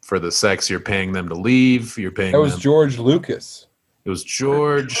for the sex, you're paying them to leave. You're paying. That was them. George Lucas. It was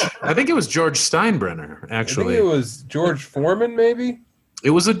George. I think it was George Steinbrenner. Actually, I think it was George Foreman. Maybe it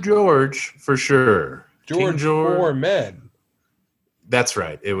was a George for sure. George Foreman. That's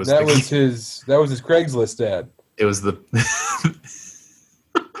right. It was. That was his Craigslist ad. It was the.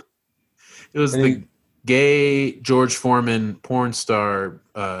 It was the gay George Foreman porn star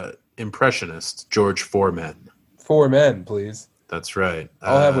impressionist, George Foreman. 4 men, please. That's right.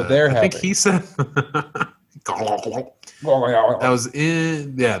 I'll have what they're having. I think he said that was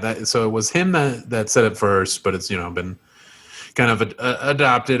in so it was him that said it first, but it's been kind of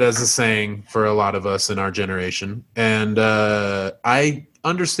adopted as a saying for a lot of us in our generation. And I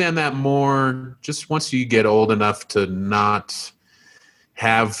understand that more just once you get old enough to not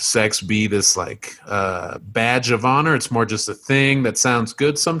have sex be this badge of honor. It's more just a thing that sounds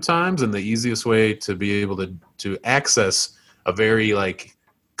good sometimes, and the easiest way to be able to access a very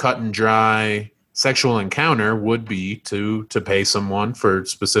cut and dry sexual encounter would be to pay someone for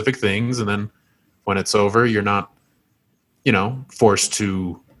specific things, and then when it's over, you're not forced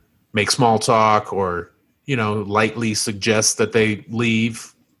to make small talk or lightly suggest that they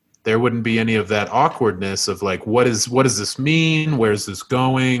leave. There wouldn't be any of that awkwardness of what does this mean? Where's this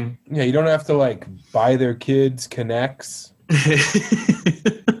going? Yeah, you don't have to buy their kids connects. You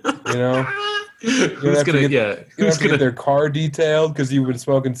don't have to get their car detailed because you've been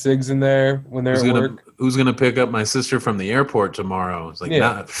smoking cigs in there when they're at work. Who's gonna pick up my sister from the airport tomorrow?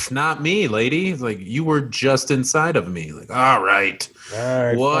 It's not me, lady. It's you were just inside of me. All right,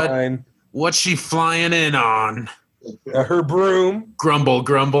 fine. What's she flying in on? Her broom. Grumble.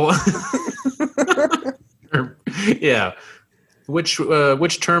 Yeah. Which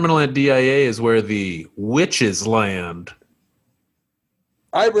terminal at DIA is where the witches land?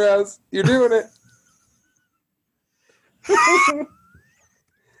 Eyebrows. You're doing it.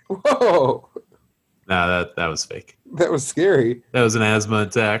 Whoa. Nah, that was fake. That was scary. That was an asthma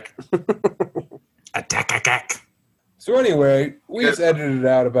attack. Attack. So anyway, we just edited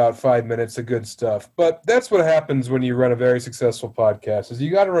out about 5 minutes of good stuff. But that's what happens when you run a very successful podcast, is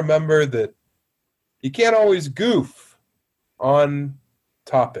you got to remember that you can't always goof on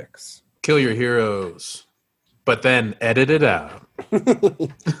topics. Kill your heroes, but then edit it out. You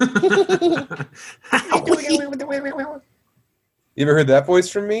ever heard that voice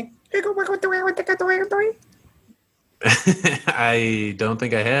from me? I don't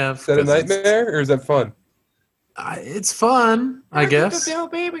think I have. Is that a nightmare, or is that fun? It's fun, I guess. Yeah,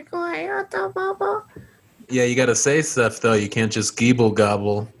 you got to say stuff, though. You can't just geeble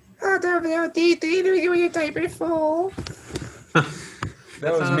gobble. That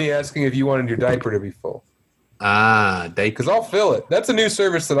was me asking if you wanted your diaper to be full. Diaper. Because I'll fill it. That's a new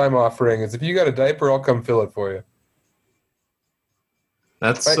service that I'm offering, is if you got a diaper, I'll come fill it for you.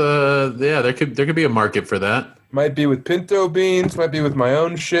 That's, there could be a market for that. Might be with pinto beans, might be with my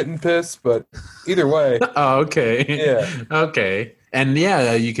own shit and piss, but either way. Oh, okay. Yeah. Okay. And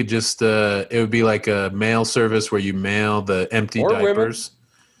you could just, it would be like a mail service where you mail the empty diapers. Women.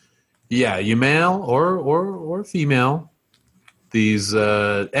 Yeah, you mail or female these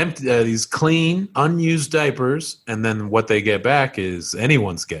empty, these clean, unused diapers, and then what they get back is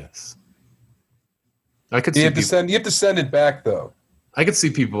anyone's guess. You have to send it back though. I could see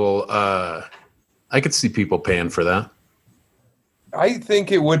people. I could see people paying for that. I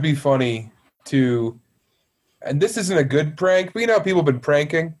think it would be funny to, and this isn't a good prank, but you know how people have been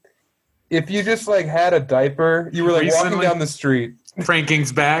pranking? If you just had a diaper, you were walking down the street.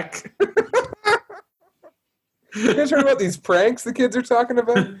 Pranking's back. You guys heard about these pranks the kids are talking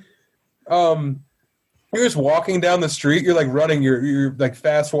about? You're just walking down the street, you're running, you're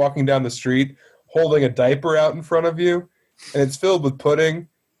fast walking down the street, holding a diaper out in front of you, and it's filled with pudding.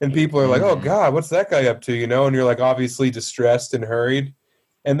 And people are like, oh, God, what's that guy up to, And you're, obviously distressed and hurried.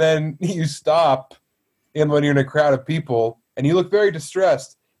 And then you stop when you're in a crowd of people, and you look very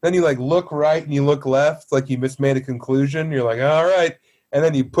distressed. Then you, look right and you look left, like you made a conclusion. You're like, all right. And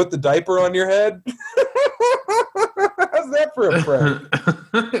then you put the diaper on your head. How's that for a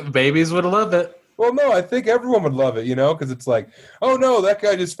prank? Babies would love it. Well, no, I think everyone would love it, because it's like, oh no, that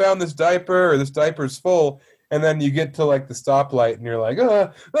guy just found this diaper, or this diaper's full, and then you get to like the stoplight, and you're like,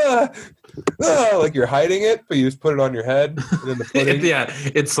 like you're hiding it, but you just put it on your head, and then the pudding. Yeah,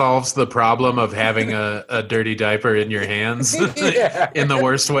 it solves the problem of having a dirty diaper in your hands Yeah. in the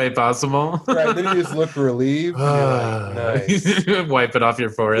worst way possible. Right, then you just look relieved. And you're like, nice. Wipe it off your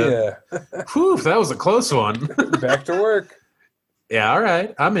forehead. Yeah, Whew, that was a close one. back to work. Yeah, all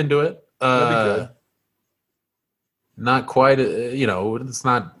right, I'm into it. That'd be good. Not quite, it's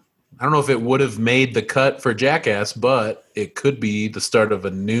not. I don't know if it would have made the cut for Jackass, but it could be the start of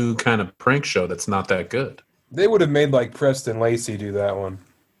a new kind of prank show that's not that good. They would have made like Preston Lacey do that one.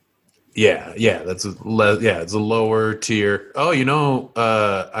 Yeah, it's a lower tier. Oh,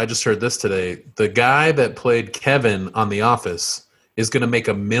 I just heard this today. The guy that played Kevin on The Office is going to make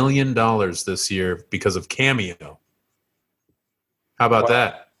 $1 million this year because of Cameo. How about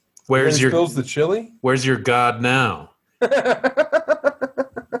that? Spills the chili? Where's your God now?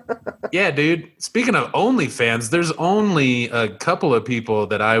 Yeah, dude. Speaking of OnlyFans, there's only a couple of people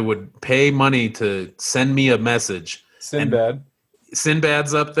that I would pay money to send me a message. Sinbad.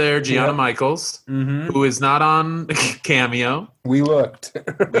 Sinbad's up there, Gianna Michaels, who is not on Cameo. We looked.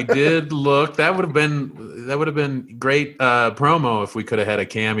 We did look. That would have been great promo if we could have had a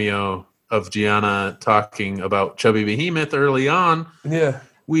cameo of Gianna talking about Chubby Behemoth early on. Yeah.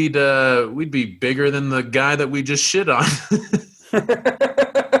 We'd be bigger than the guy that we just shit on.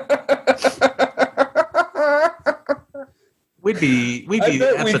 We'd be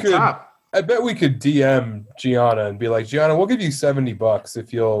at the top. I bet we could DM Gianna and be like, Gianna, we'll give you $70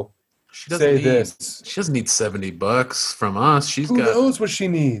 if you'll say this. She doesn't need $70 from us. Who knows what she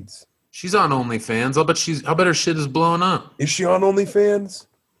needs? She's on OnlyFans. I'll bet her shit is blowing up. Is she on OnlyFans?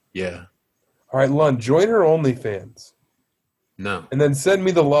 Yeah. All right, Lund, join her OnlyFans. No. And then send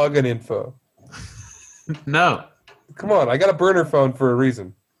me the login info. No. Come on, I got a burner phone for a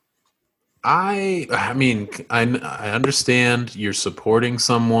reason. I mean, I understand you're supporting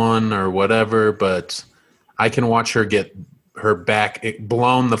someone or whatever, but I can watch her get her back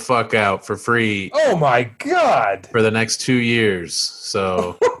blown the fuck out for free. Oh my God! For the next 2 years.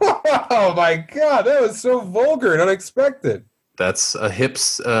 So. Oh my God, that was so vulgar and unexpected. That's a hip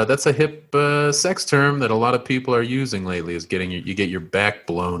sex term that a lot of people are using lately. Is you get your back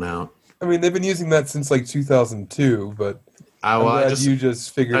blown out. I mean, they've been using that since like 2002, but. You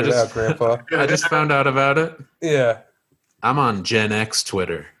just figured it out, Grandpa. I just found out about it. Yeah. I'm on Gen X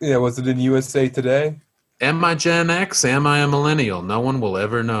Twitter. Yeah, was it in USA Today? Am I Gen X? Am I a millennial? No one will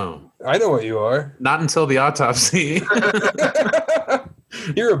ever know. I know what you are. Not until the autopsy.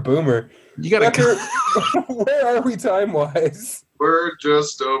 You're a boomer. You gotta. Where are we time-wise? We're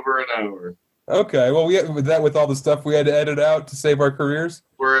just over an hour. Okay, well, with all the stuff we had to edit out to save our careers?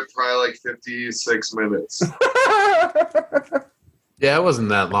 We're at probably like 56 minutes. Yeah, it wasn't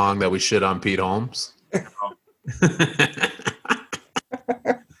that long that we shit on Pete Holmes.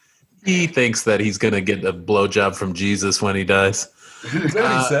 He thinks that he's going to get a blowjob from Jesus when he dies. Is that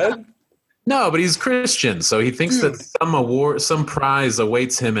what he said? No, but he's Christian, so he thinks that some prize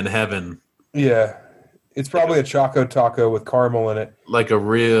awaits him in heaven. Yeah. It's probably a Choco Taco with caramel in it. Like a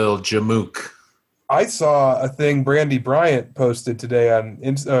real jamook. I saw a thing Brandy Bryant posted today on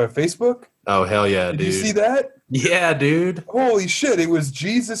Facebook. Oh, hell yeah, dude. Did you see that? Yeah, dude. Holy shit. It was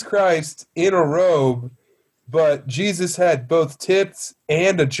Jesus Christ in a robe, but Jesus had both tits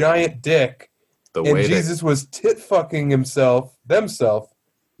and a giant dick. And Jesus was tit-fucking themself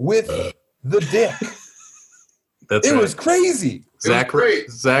with the dick. It was crazy. Zach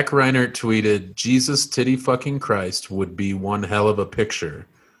Reinert tweeted, Jesus titty fucking Christ would be one hell of a picture,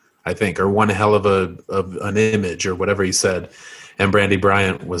 I think, or one hell of an image or whatever he said. And Brandy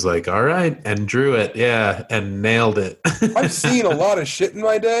Bryant was like, all right, and drew it, yeah, and nailed it. I've seen a lot of shit in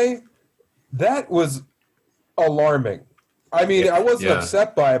my day. That was alarming. I mean, I wasn't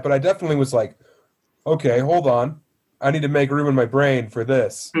upset by it, but I definitely was like, okay, hold on. I need to make room in my brain for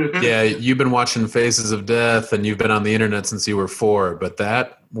this. Yeah, you've been watching Faces of Death, and you've been on the internet since you were 4, but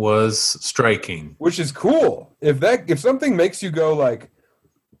that was striking. Which is cool. If something makes you go like,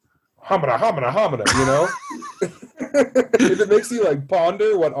 hamana, hamana, hamana, you know? If it makes you like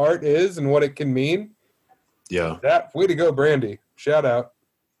ponder what art is and what it can mean. Yeah. Way to go, Brandy. Shout out.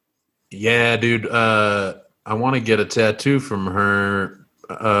 Yeah, dude. I want to get a tattoo from her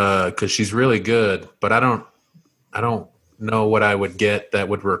because she's really good, but I don't know what I would get that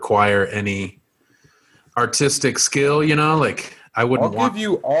would require any artistic skill, you know? Like, I wouldn't I'll give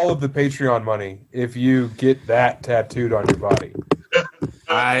you all of the Patreon money if you get that tattooed on your body.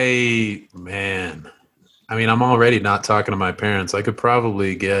 I mean, I'm already not talking to my parents. I could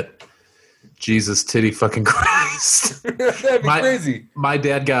probably get Jesus titty fucking Christ. That'd be crazy. My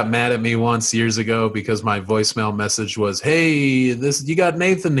dad got mad at me once years ago because my voicemail message was, "Hey, you got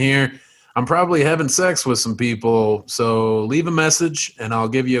Nathan here. I'm probably having sex with some people, so leave a message and I'll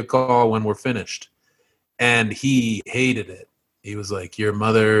give you a call when we're finished." And he hated it. He was like, "Your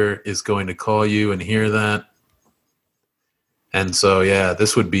mother is going to call you and hear that." And so, yeah,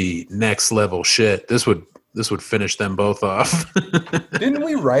 this would be next level shit. This would finish them both off. Didn't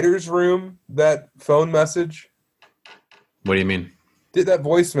we writer's room that phone message? What do you mean? Did that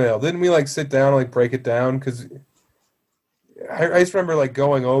voicemail? Didn't we like sit down and like break it down? Because I just remember like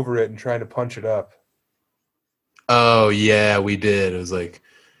going over it and trying to punch it up. Oh yeah, we did. It was like,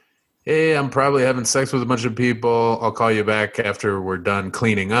 "Hey, I'm probably having sex with a bunch of people. I'll call you back after we're done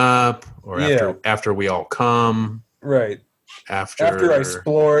cleaning up, or after we all come." Right. After I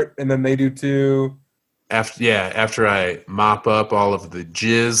splort, and then they do too. After I mop up all of the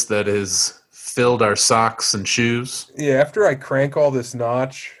jizz that has filled our socks and shoes. Yeah, after I crank all this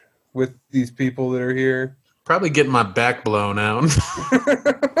notch with these people that are here. Probably getting my back blown out.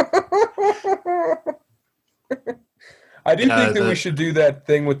 I do think that we should do that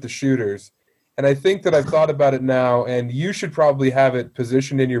thing with the shooters. And I think that I've thought about it now, and you should probably have it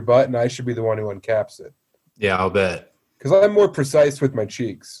positioned in your butt, and I should be the one who uncaps it. Yeah, I'll bet. Because I'm more precise with my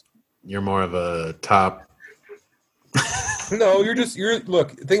cheeks. You're more of a top. No,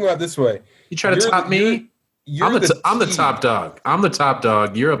 look, think about it this way. You try to top me? I'm the top dog. I'm the top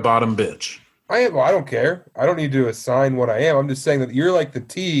dog. You're a bottom bitch. I don't care. I don't need to assign what I am. I'm just saying that you're like the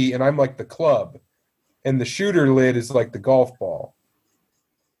tee and I'm like the club. And the shooter lid is like the golf ball.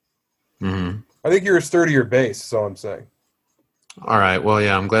 Mm-hmm. I think you're a sturdier base, is all I'm saying. All right. Well,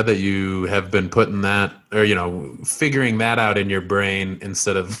 yeah, I'm glad that you have been putting that, or, figuring that out in your brain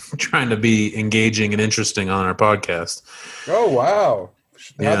instead of trying to be engaging and interesting on our podcast. Oh, wow.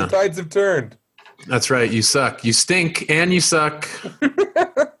 Yeah. How the tides have turned. That's right. You suck. You stink and you suck.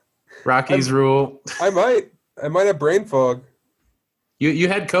 Rocky's rule. I might have brain fog. You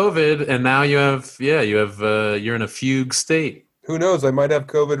had COVID and now you're in a fugue state. Who knows? I might have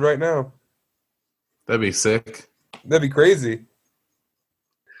COVID right now. That'd be sick. That'd be crazy.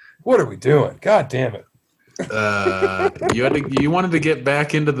 What are we doing? God damn it. You wanted to get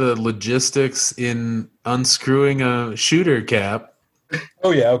back into the logistics in unscrewing a shooter cap.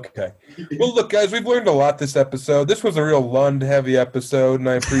 Oh, yeah, okay. Well, look, guys, we've learned a lot this episode. This was a real Lund-heavy episode, and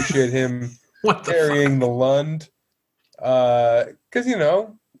I appreciate him carrying the Lund. Because,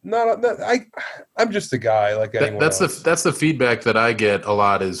 I'm just a guy like anyone else. That's the feedback that I get a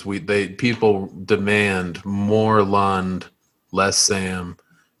lot is people demand more Lund, less Sam.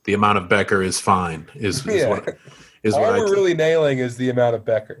 The amount of Becker is fine. All we're really nailing is the amount of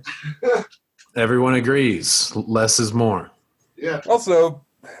Becker. Everyone agrees. Less is more. Yeah. Also,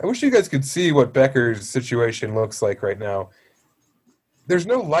 I wish you guys could see what Becker's situation looks like right now. There's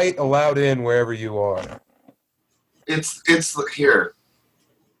no light allowed in wherever you are. It's here.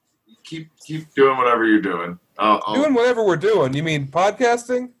 Keep doing whatever you're doing. Doing whatever we're doing. You mean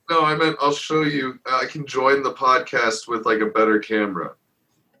podcasting? No, I meant I'll show you. I can join the podcast with like a better camera.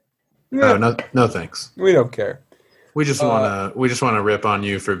 Yeah. No, thanks. We don't care. We just want to rip on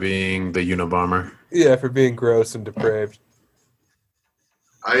you for being the Unabomber. Yeah, for being gross and depraved.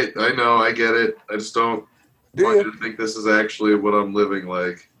 I know, I get it. I just don't want you to think this is actually what I'm living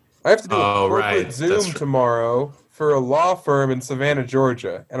like. I have to do a corporate Zoom tomorrow for a law firm in Savannah,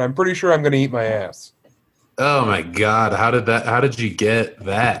 Georgia, and I'm pretty sure I'm going to eat my ass. Oh my God! How did you get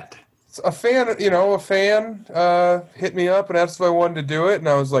that? A fan hit me up and asked if I wanted to do it, and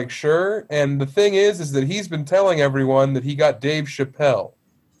I was like, sure. And the thing is that he's been telling everyone that he got Dave Chappelle.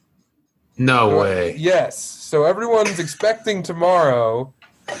 No way. Yes. So everyone's expecting tomorrow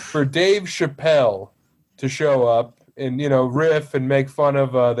for Dave Chappelle to show up and, riff and make fun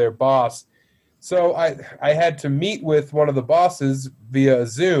of their boss. So I had to meet with one of the bosses via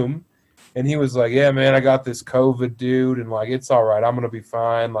Zoom, and he was like, yeah, man, I got this COVID, dude, and, like, it's all right. I'm going to be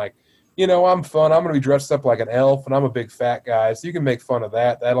fine. Like, I'm fun. I'm going to be dressed up like an elf, and I'm a big fat guy, so you can make fun of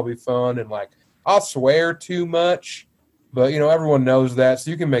that. That'll be fun. And, like, I'll swear too much, but, everyone knows that,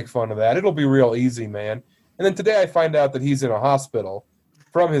 so you can make fun of that. It'll be real easy, man. And then today I find out that he's in a hospital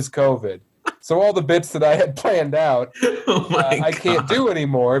from his COVID. So all the bits that I had planned out, I can't do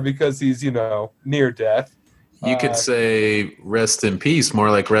anymore because he's, near death. You could say rest in peace, more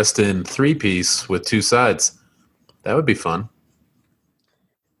like rest in three-piece with two sides. That would be fun.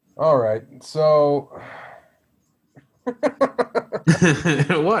 All right. So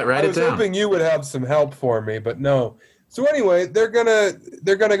what? Write it down. I was hoping you would have some help for me, but no. So anyway, they're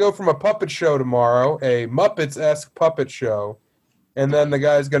gonna go from a puppet show tomorrow, a Muppets-esque puppet show, And then the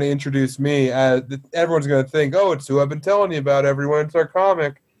guy's going to introduce me. Everyone's going to think, oh, it's who I've been telling you about, everyone. It's our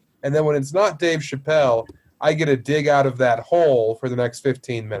comic. And then when it's not Dave Chappelle, I get to dig out of that hole for the next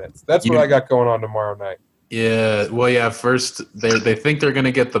 15 minutes. That's what I got going on tomorrow night. Yeah, well, yeah. First, they think they're going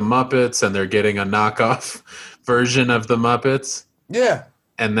to get the Muppets, and they're getting a knockoff version of the Muppets. Yeah.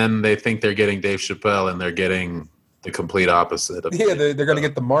 And then they think they're getting Dave Chappelle, and they're getting the complete opposite. They're going to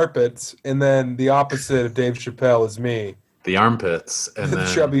get the Marpets, and then the opposite of Dave Chappelle is me. The armpits. And the then,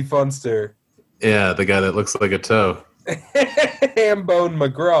 chubby funster. Yeah, the guy that looks like a toe. Hambone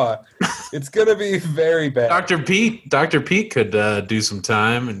McGraw. It's going to be very bad. Dr. Pete could do some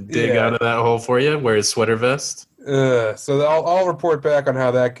time and dig out of that hole for you, wear his sweater vest. So I'll report back on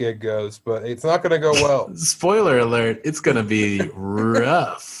how that gig goes, but it's not going to go well. Spoiler alert, it's going to be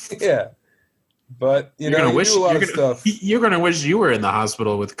rough. Yeah. But, you do a lot of stuff. You're going to wish you were in the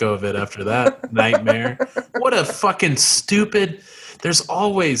hospital with COVID after that nightmare. What a fucking stupid... There's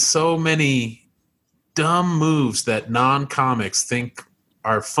always so many dumb moves that non-comics think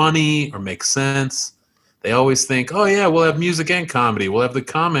are funny or make sense. They always think, oh, yeah, we'll have music and comedy. We'll have the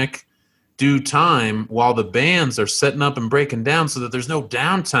comic do time while the bands are setting up and breaking down so that there's no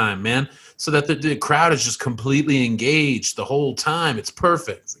downtime, man. So that the crowd is just completely engaged the whole time. It's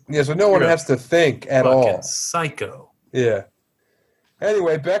perfect. Yeah, so no one has to think at all. Psycho. Yeah.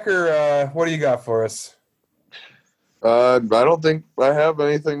 Anyway, Becker, what do you got for us? I don't think I have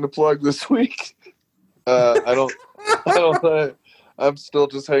anything to plug this week. I'm still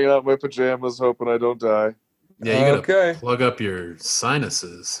just hanging out in my pajamas, hoping I don't die. Yeah, you gotta plug up your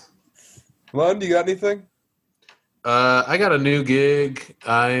sinuses. Lund, you got anything? I got a new gig.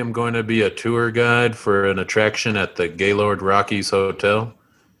 I am going to be a tour guide for an attraction at the Gaylord Rockies Hotel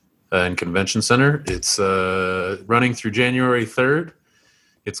and Convention Center. It's running through January 3rd.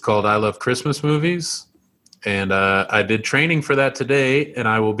 It's called I Love Christmas Movies. And I did training for that today, and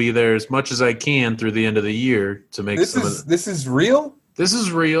I will be there as much as I can through the end of the year to make This is real? This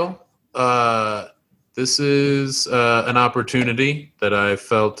is real. This is an opportunity that I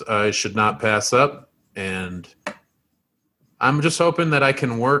felt I should not pass up, and I'm just hoping that I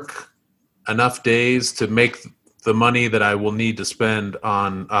can work enough days to make the money that I will need to spend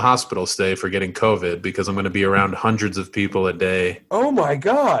on a hospital stay for getting COVID, because I'm going to be around hundreds of people a day. Oh, my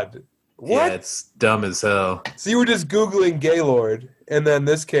God. What? Yeah, it's dumb as hell. So you were just Googling Gaylord, and then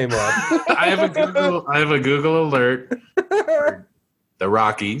this came up. I have a Google alert for the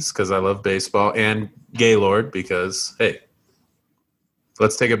Rockies, because I love baseball, and Gaylord, because, hey,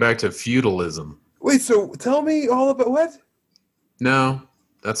 let's take it back to feudalism. Wait, so tell me all about what? No,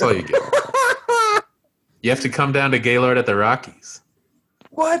 that's all you get. You have to come down to Gaylord at the Rockies.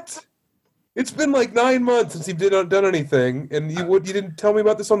 What? It's been like 9 months since you've done anything, and you didn't tell me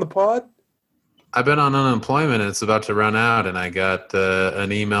about this on the pod? I've been on unemployment, and it's about to run out, and I got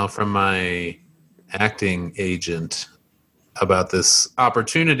an email from my acting agent about this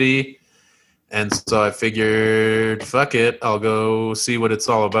opportunity, and so I figured, fuck it, I'll go see what it's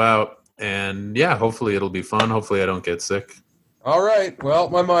all about, and yeah, hopefully it'll be fun. Hopefully I don't get sick. All right. Well,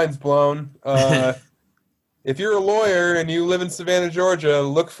 my mind's blown. If you're a lawyer and you live in Savannah, Georgia,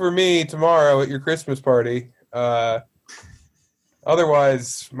 look for me tomorrow at your Christmas party.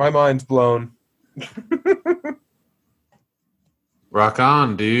 Otherwise, my mind's blown. Rock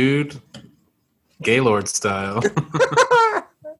on, dude. Gaylord style.